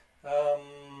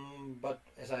 But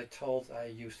as I told, I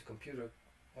used the computer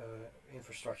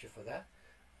infrastructure for that.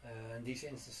 And these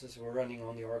instances were running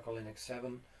on the Oracle Linux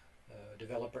 7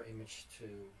 developer image to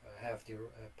have the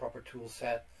proper tool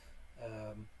set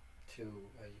to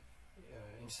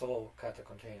install Kata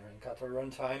Container in Kata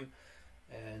runtime,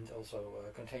 and also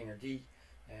containerd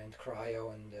and Cri-o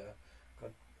and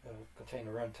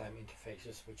container runtime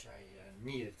interfaces, which I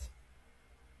needed.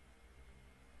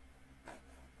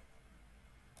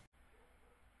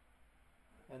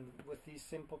 And with these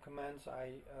simple commands,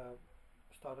 I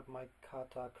started my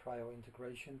Kata Cri-o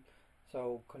integration.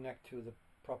 So connect to the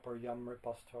proper YUM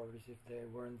repositories if they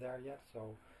weren't there yet.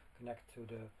 So connect to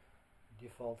the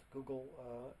default Google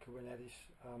Kubernetes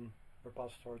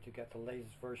repository to get the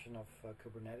latest version of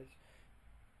Kubernetes.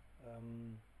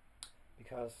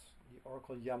 Because the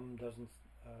Oracle YUM doesn't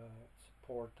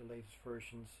support the latest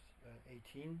versions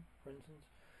 18, for instance,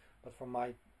 but for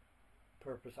my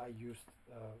purpose I used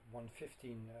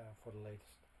 1.15 for the latest.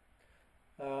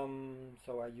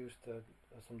 So I used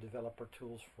some developer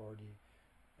tools for the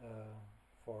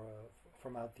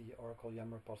from out the Oracle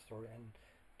YUM repository and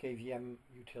KVM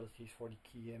utilities for the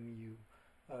QEMU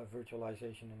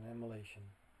virtualization and emulation.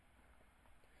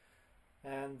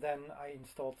 And then I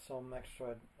installed some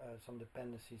extra some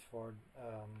dependencies for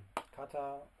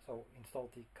Kata, so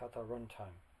installed the Kata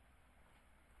runtime.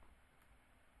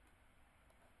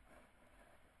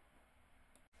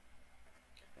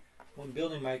 When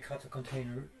building my Kata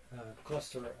container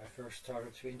cluster, I first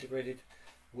started to integrate it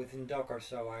within Docker,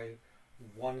 so I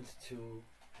wanted to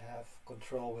have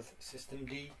control with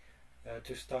systemd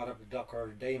to start up the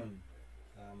Docker daemon,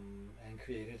 and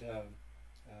created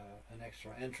an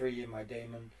extra entry in my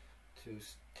daemon to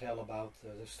tell about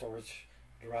the storage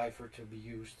driver to be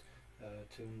used,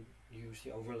 to use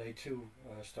the overlay 2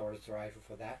 storage driver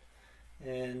for that.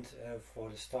 And for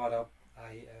the startup,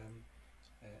 I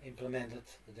implemented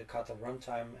the Kata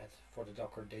runtime for the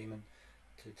Docker daemon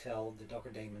to tell the Docker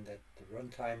daemon that the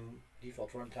runtime,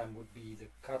 default runtime, would be the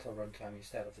Kata runtime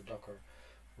instead of the Docker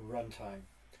runtime.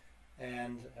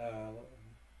 And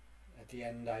at the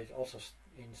end, I also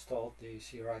installed the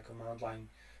CRI command line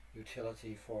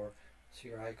utility for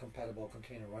CRI compatible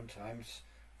container runtimes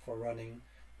for running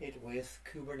it with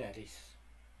Kubernetes.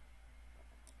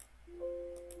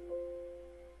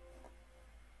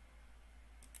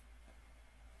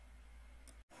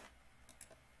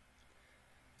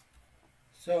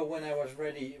 So when I was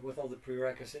ready with all the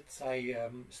prerequisites, I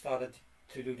started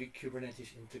to do the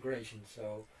Kubernetes integration.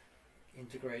 So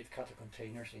integrate Kata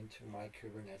containers into my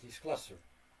Kubernetes cluster.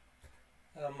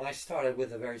 I started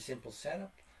with a very simple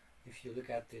setup. If you look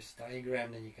at this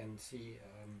diagram, then you can see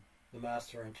the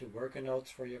master and two worker nodes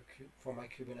for my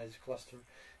Kubernetes cluster,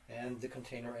 and the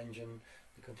container engine,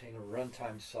 the container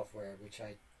runtime software, which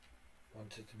I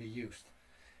wanted to be used.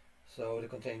 So the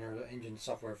container engine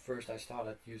software, first I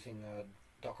started using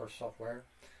Docker software,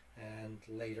 and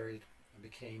later it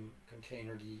became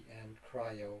containerd and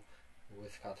Cri-o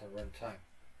with Kata runtime.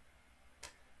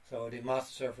 So the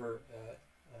master server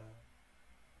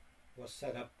was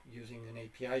set up using an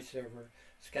API server,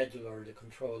 scheduler, the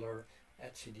controller,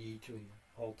 etcd to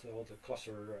hold all the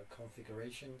cluster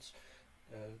configurations,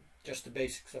 just the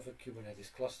basics of a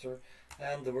Kubernetes cluster,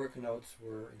 and the worker nodes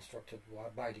were instructed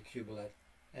by the kubelet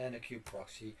and a kube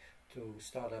proxy to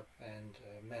start up and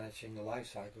managing the life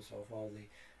cycles of all the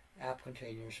app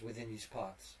containers within these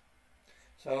pods.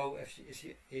 So as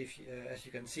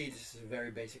you can see, this is a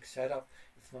very basic setup.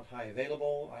 It's not high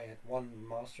available. I had one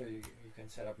master. You can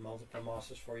set up multiple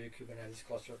masters for your Kubernetes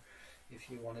cluster if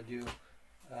you want to do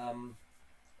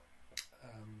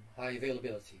high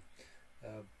availability.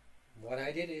 What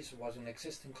I did was an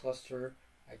existing cluster.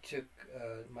 I took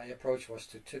my approach was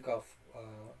to take off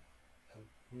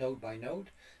node by node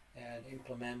and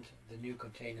implement the new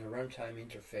container runtime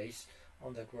interface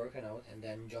on that worker node, and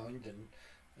then join the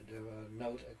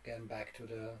node again back to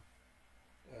the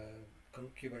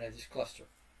Kubernetes cluster.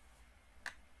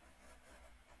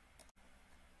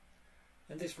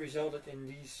 And this resulted in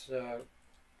these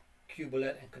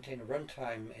kubelet and container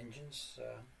runtime engines.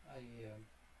 I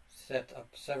set up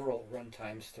several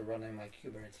runtimes to run in my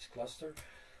Kubernetes cluster.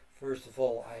 First of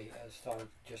all, I started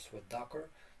just with Docker.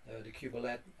 The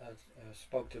kubelet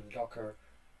spoke to the Docker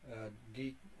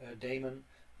daemon,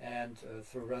 and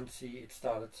through runc it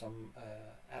started some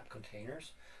app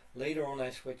containers. Later on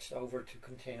I switched over to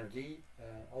containerd,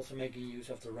 also making use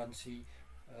of the runc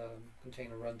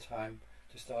container runtime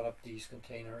to start up these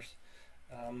containers.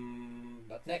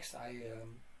 But next I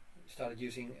started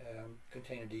using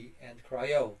containerd and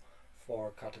Cri-o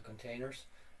for Kata containers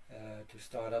to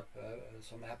start up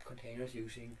some app containers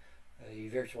using a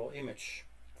virtual image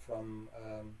from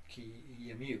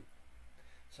KeyEMU.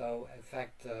 So in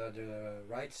fact the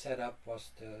right setup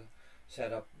was the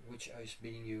setup which is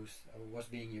being used was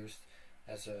being used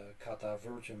as a Kata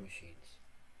virtual machines.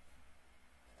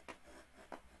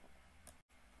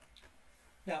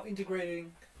 Now,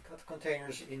 integrating Kata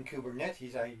containers in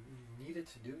Kubernetes, I needed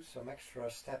to do some extra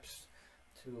steps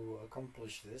to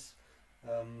accomplish this.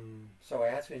 So I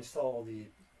had to install the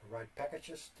right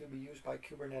packages to be used by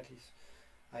Kubernetes.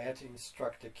 I had to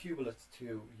instruct the kubelet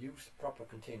to use the proper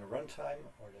container runtime,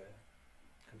 or the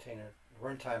container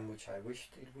runtime which I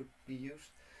wished it would be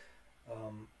used.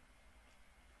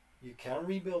 You can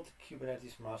rebuild the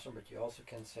Kubernetes master, but you also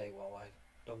can say, well, I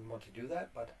don't want to do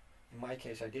that, but in my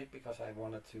case I did, because I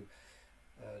wanted to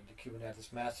the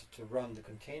Kubernetes master to run the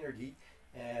containerd,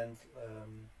 and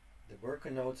the worker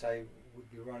nodes I would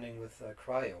be running with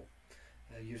Cri-o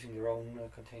using their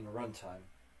own container runtime.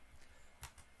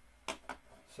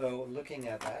 So looking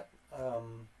at that,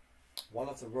 one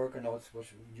of the worker nodes was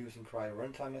using Cri-o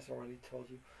runtime, as I already told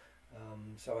you.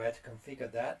 So I had to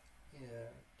configure that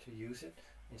to use it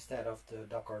instead of the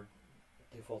Docker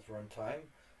default runtime.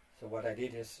 So what I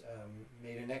did is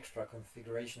made an extra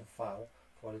configuration file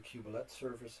for the kubelet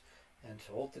service, and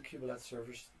told the kubelet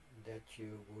service that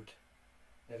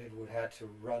it would have to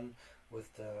run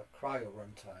with the Cri-o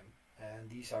runtime, and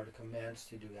these are the commands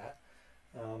to do that.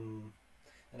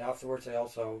 And afterwards I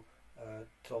also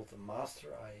told the master,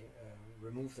 I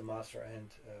removed the master and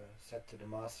said to the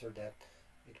master that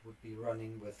it would be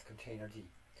running with containerd.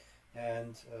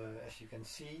 And as you can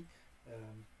see,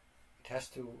 it has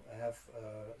to have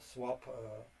swap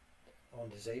on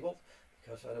disabled,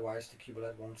 because otherwise the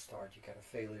kubelet won't start. You get a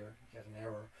failure, you get an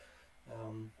error.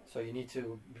 So you need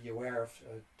to be aware of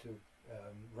to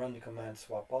run the command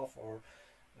swap off, or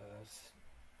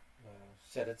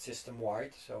set it system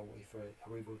wide, so if a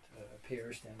reboot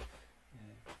appears, then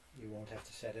you won't have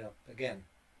to set it up again.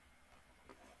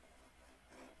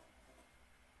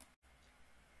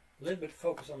 A little bit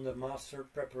focus on the master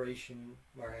preparation,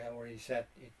 where I already said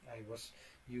I was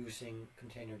using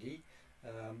containerd.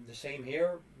 The same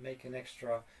here, make an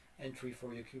extra entry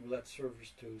for your kubelet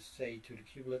service to say to the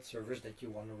kubelet service that you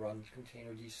want to run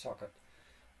containerd socket.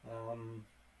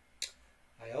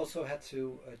 I also had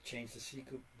to change the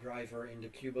C-group driver in the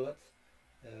kubelet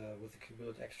with the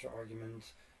kubelet extra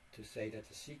argument to say that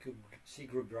the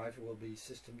C-group driver will be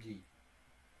systemd.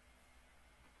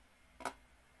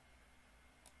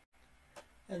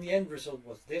 And the end result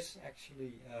was this.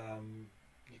 Actually,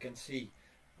 you can see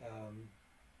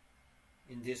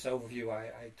In this overview,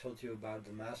 I told you about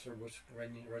the master was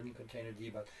running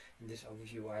containerd, but in this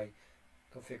overview I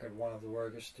configured one of the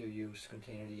workers to use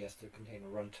containerd as the container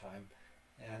runtime,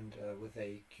 and with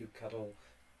a kubectl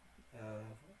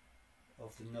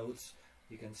of the nodes,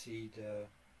 you can see the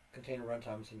container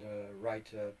runtimes in the right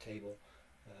table,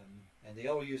 and they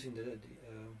all using the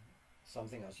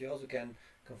something else. You also can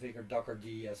configure dockerd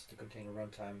as the container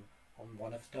runtime on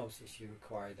one of the nodes if you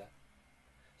require that.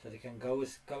 So they can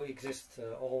coexist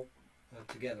all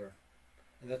together,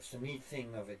 and that's the neat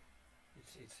thing of it.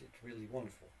 It's really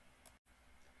wonderful.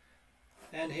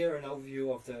 And here an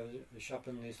overview of the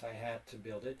shopping list I had to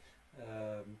build it.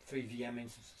 3 VM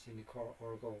instances in the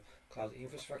Oracle Cloud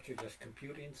Infrastructure, just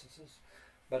compute instances.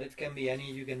 But it can be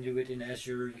any. You can do it in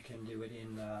Azure. You can do it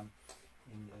in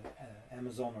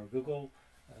Amazon or Google.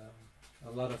 A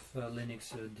lot of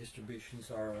Linux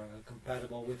distributions are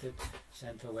compatible with it.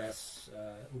 CentOS,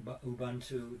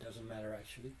 Ubuntu, doesn't matter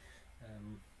actually.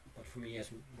 But for me,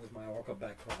 as with my Oracle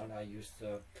background, I used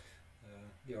the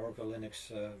Oracle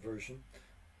Linux version.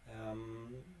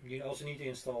 You also need to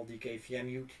install the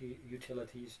KVM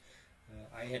utilities.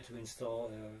 I had to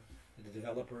install the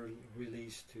developer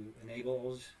release to enable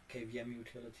those KVM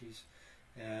utilities,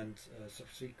 and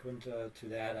subsequent to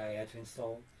that, I had to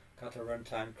install Kata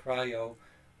runtime, Cri-o,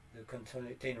 the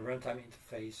container runtime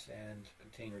interface, and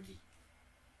containerd.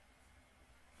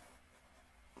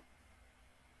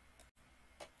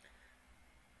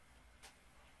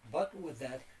 But with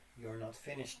that, you're not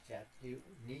finished yet. You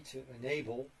need to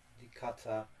enable the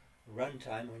Kata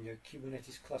runtime on your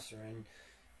Kubernetes cluster, and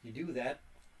you do that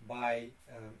by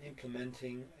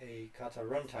implementing a Kata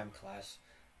runtime class,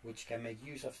 which can make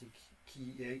use of the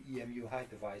key EMU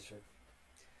hypervisor.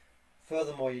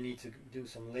 Furthermore, you need to do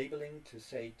some labeling to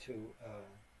say to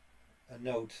a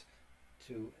node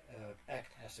to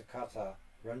act as a Kata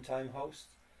runtime host,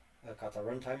 a Kata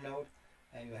runtime node,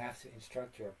 and you have to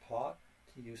instruct your pod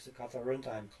to use the Kata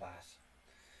runtime class.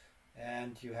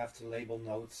 And you have to label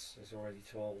nodes, as already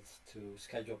told, to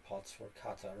schedule pods for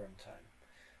Kata runtime.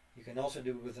 You can also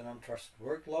do it with an untrusted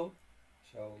workload,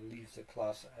 so leave the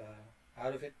class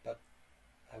out of it, but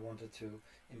I wanted to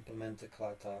implement the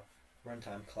Kata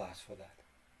runtime class for that.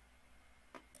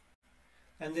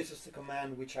 And this is the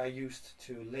command which I used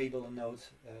to label a node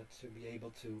to be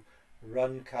able to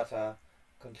run Kata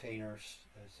containers,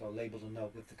 so label the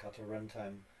node with the Kata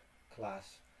runtime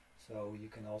class. So you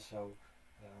can also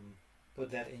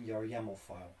put that in your YAML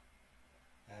file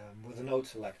with a node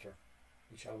selector,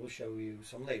 which I will show you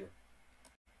some later.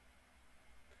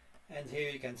 And here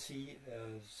you can see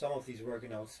some of these worker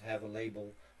nodes have a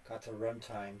label Kata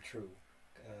runtime true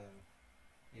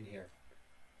in here.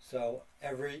 So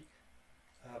every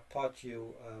pod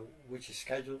you which is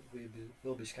scheduled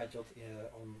will be scheduled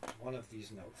on one of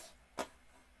these nodes.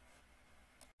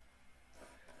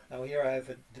 Now here I have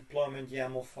a deployment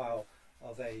YAML file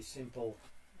of a simple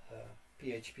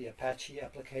PHP Apache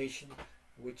application,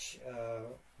 which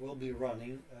will be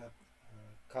running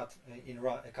in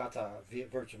a Kata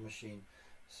virtual machine.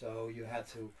 So you had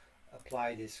to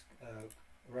apply this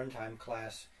runtime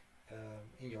class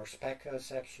in your spec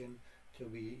section to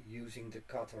be using the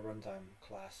Kata runtime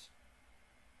class.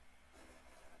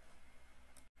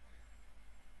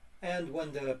 And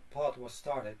when the pod was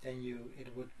started, then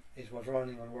it was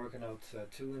running on worker node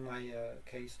 2 in my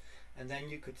case, and then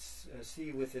you could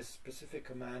see with this specific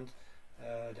command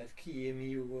that key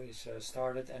EMU is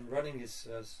started and running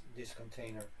this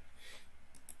container.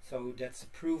 So that's a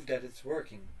proof that it's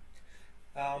working.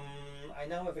 I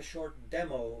now have a short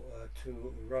demo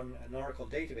to run an Oracle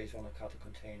database on a Kata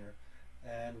container.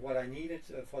 And what I needed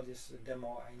for this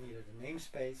demo, I needed a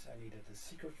namespace, I needed a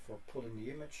secret for pulling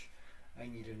the image, I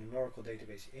needed an Oracle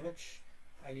database image,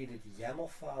 I needed a YAML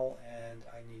file, and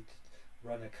I need to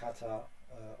run a Kata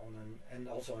and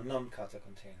also a non-Kata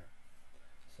container.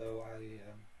 So I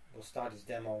will start this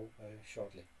demo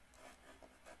shortly.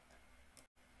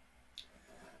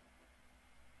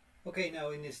 Okay,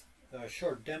 now in this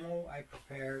short demo I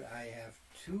have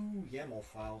 2 YAML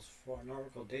files for an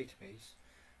Oracle database.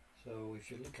 So if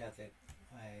you look at it,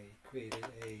 I created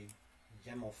a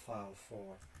YAML file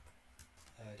for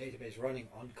a database running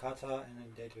on Kata and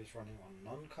a database running on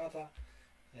non-Kata,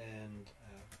 and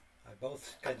I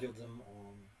both scheduled them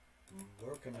on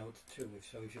worker node 2.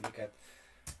 So if you look at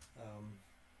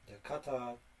the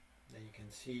Kata, then you can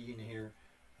see in here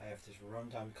I have this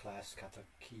runtime class Kata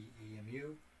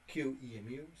QEMU,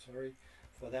 sorry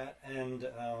for that, and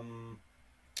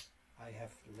I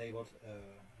have labeled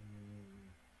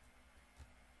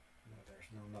no,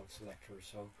 there's no node selector,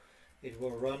 so it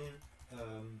will run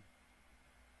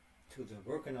to the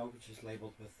worker node, which is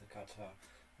labeled with the Kata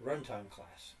runtime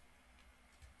class.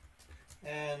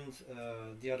 And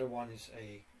the other one is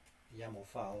a YAML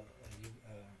file,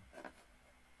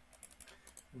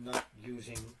 not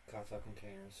using Kata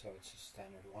containers, so it's a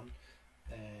standard one,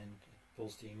 and it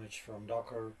pulls the image from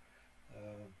Docker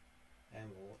and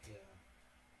will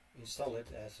install it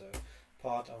as a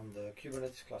part on the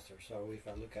Kubernetes cluster. So if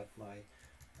I look at my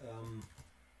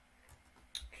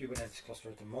Kubernetes cluster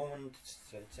at the moment,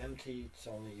 it's empty, it's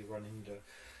only running the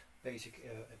basic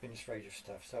administrator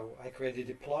stuff. So I created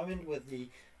a deployment with the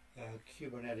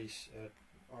Kubernetes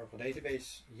Oracle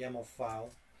database YAML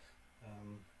file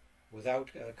without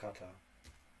Kata.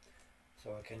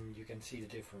 So you can see the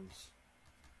difference.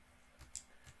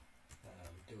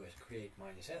 Do is create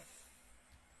 -f.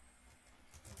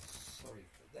 Sorry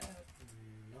for that.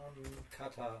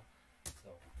 Non-Kata. So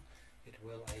it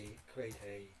will create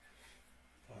a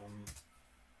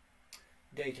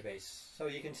database. So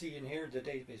you can see in here the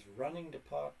database running the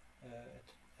pod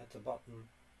at the bottom,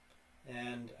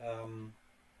 and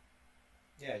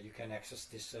yeah, you can access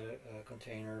this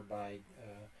container by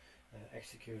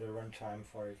execute a runtime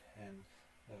for it and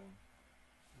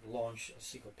launch a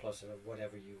SQL Plus or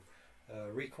whatever you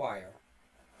require.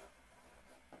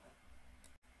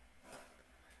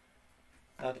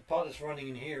 Now the pod is running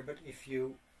in here, but if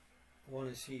you want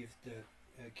to see if the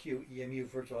QEMU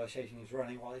virtualization is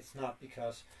running, well, it's not,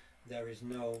 because there is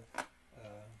no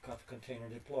Kata container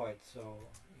deployed. So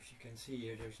if you can see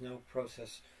here, there's no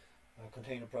process,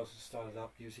 container process started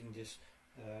up using this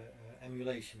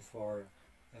emulation for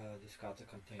this Kata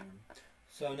container.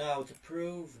 So now to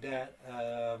prove that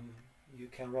you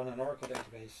can run an Oracle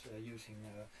database using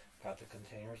Kata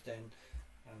containers, then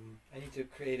I need to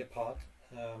create a pod,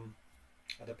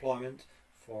 a deployment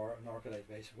for an Oracle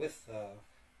database with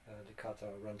the Kata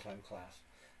runtime class.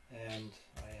 And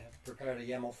I have prepared a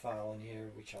YAML file in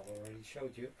here, which I've already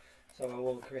showed you. So I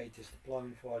will create this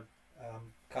deployment for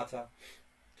Kata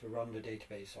to run the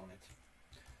database on it.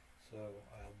 So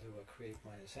I'll do a create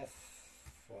 -f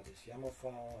for this YAML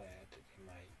file. I add it in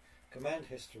my command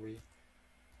history.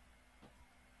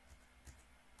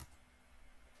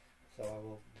 So I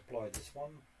will deploy this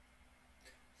one.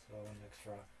 So an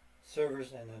extra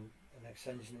servers and an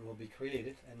extension will be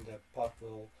created, and the pod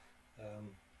will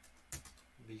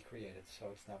be created.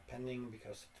 So it's now pending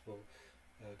because it will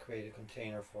create a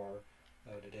container for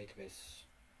the database.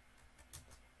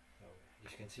 So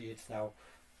as you can see, it's now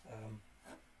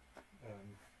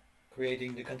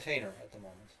creating the container at the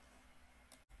moment.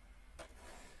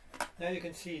 Now you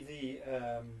can see the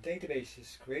database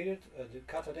is created, the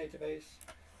Kata database,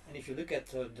 and if you look at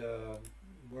the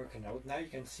worker node, now you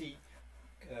can see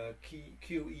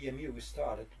QEMU is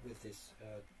started with this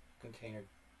container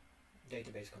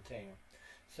database container.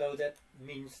 So that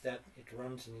means that it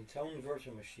runs in its own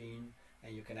virtual machine,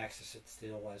 and you can access it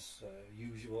still as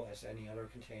usual as any other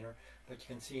container. But you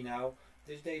can see now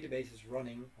this database is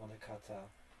running on a Kata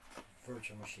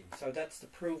virtual machine. So that's the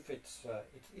proof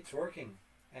it's working.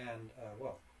 And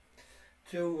well,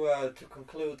 to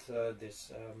conclude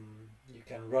this, you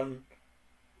can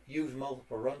use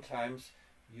multiple runtimes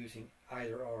using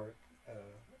either our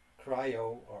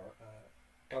Cri-o or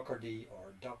Docker.d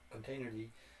or Container.d.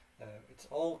 It's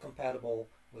all compatible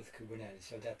with Kubernetes,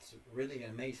 so that's really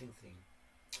an amazing thing.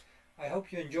 I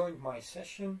hope you enjoyed my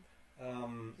session.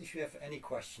 If you have any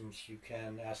questions, you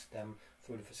can ask them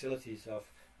through the facilities of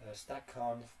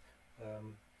stackconf.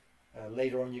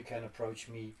 Later on you can approach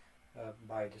me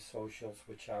by the socials,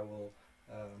 which I will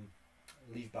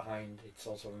leave behind. It's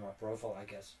also in my profile, I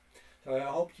guess. So I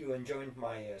hope you enjoyed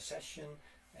my session,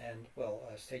 and well,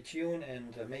 stay tuned,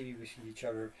 and maybe we see each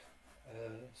other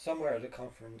somewhere at a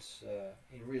conference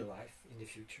in real life in the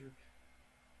future.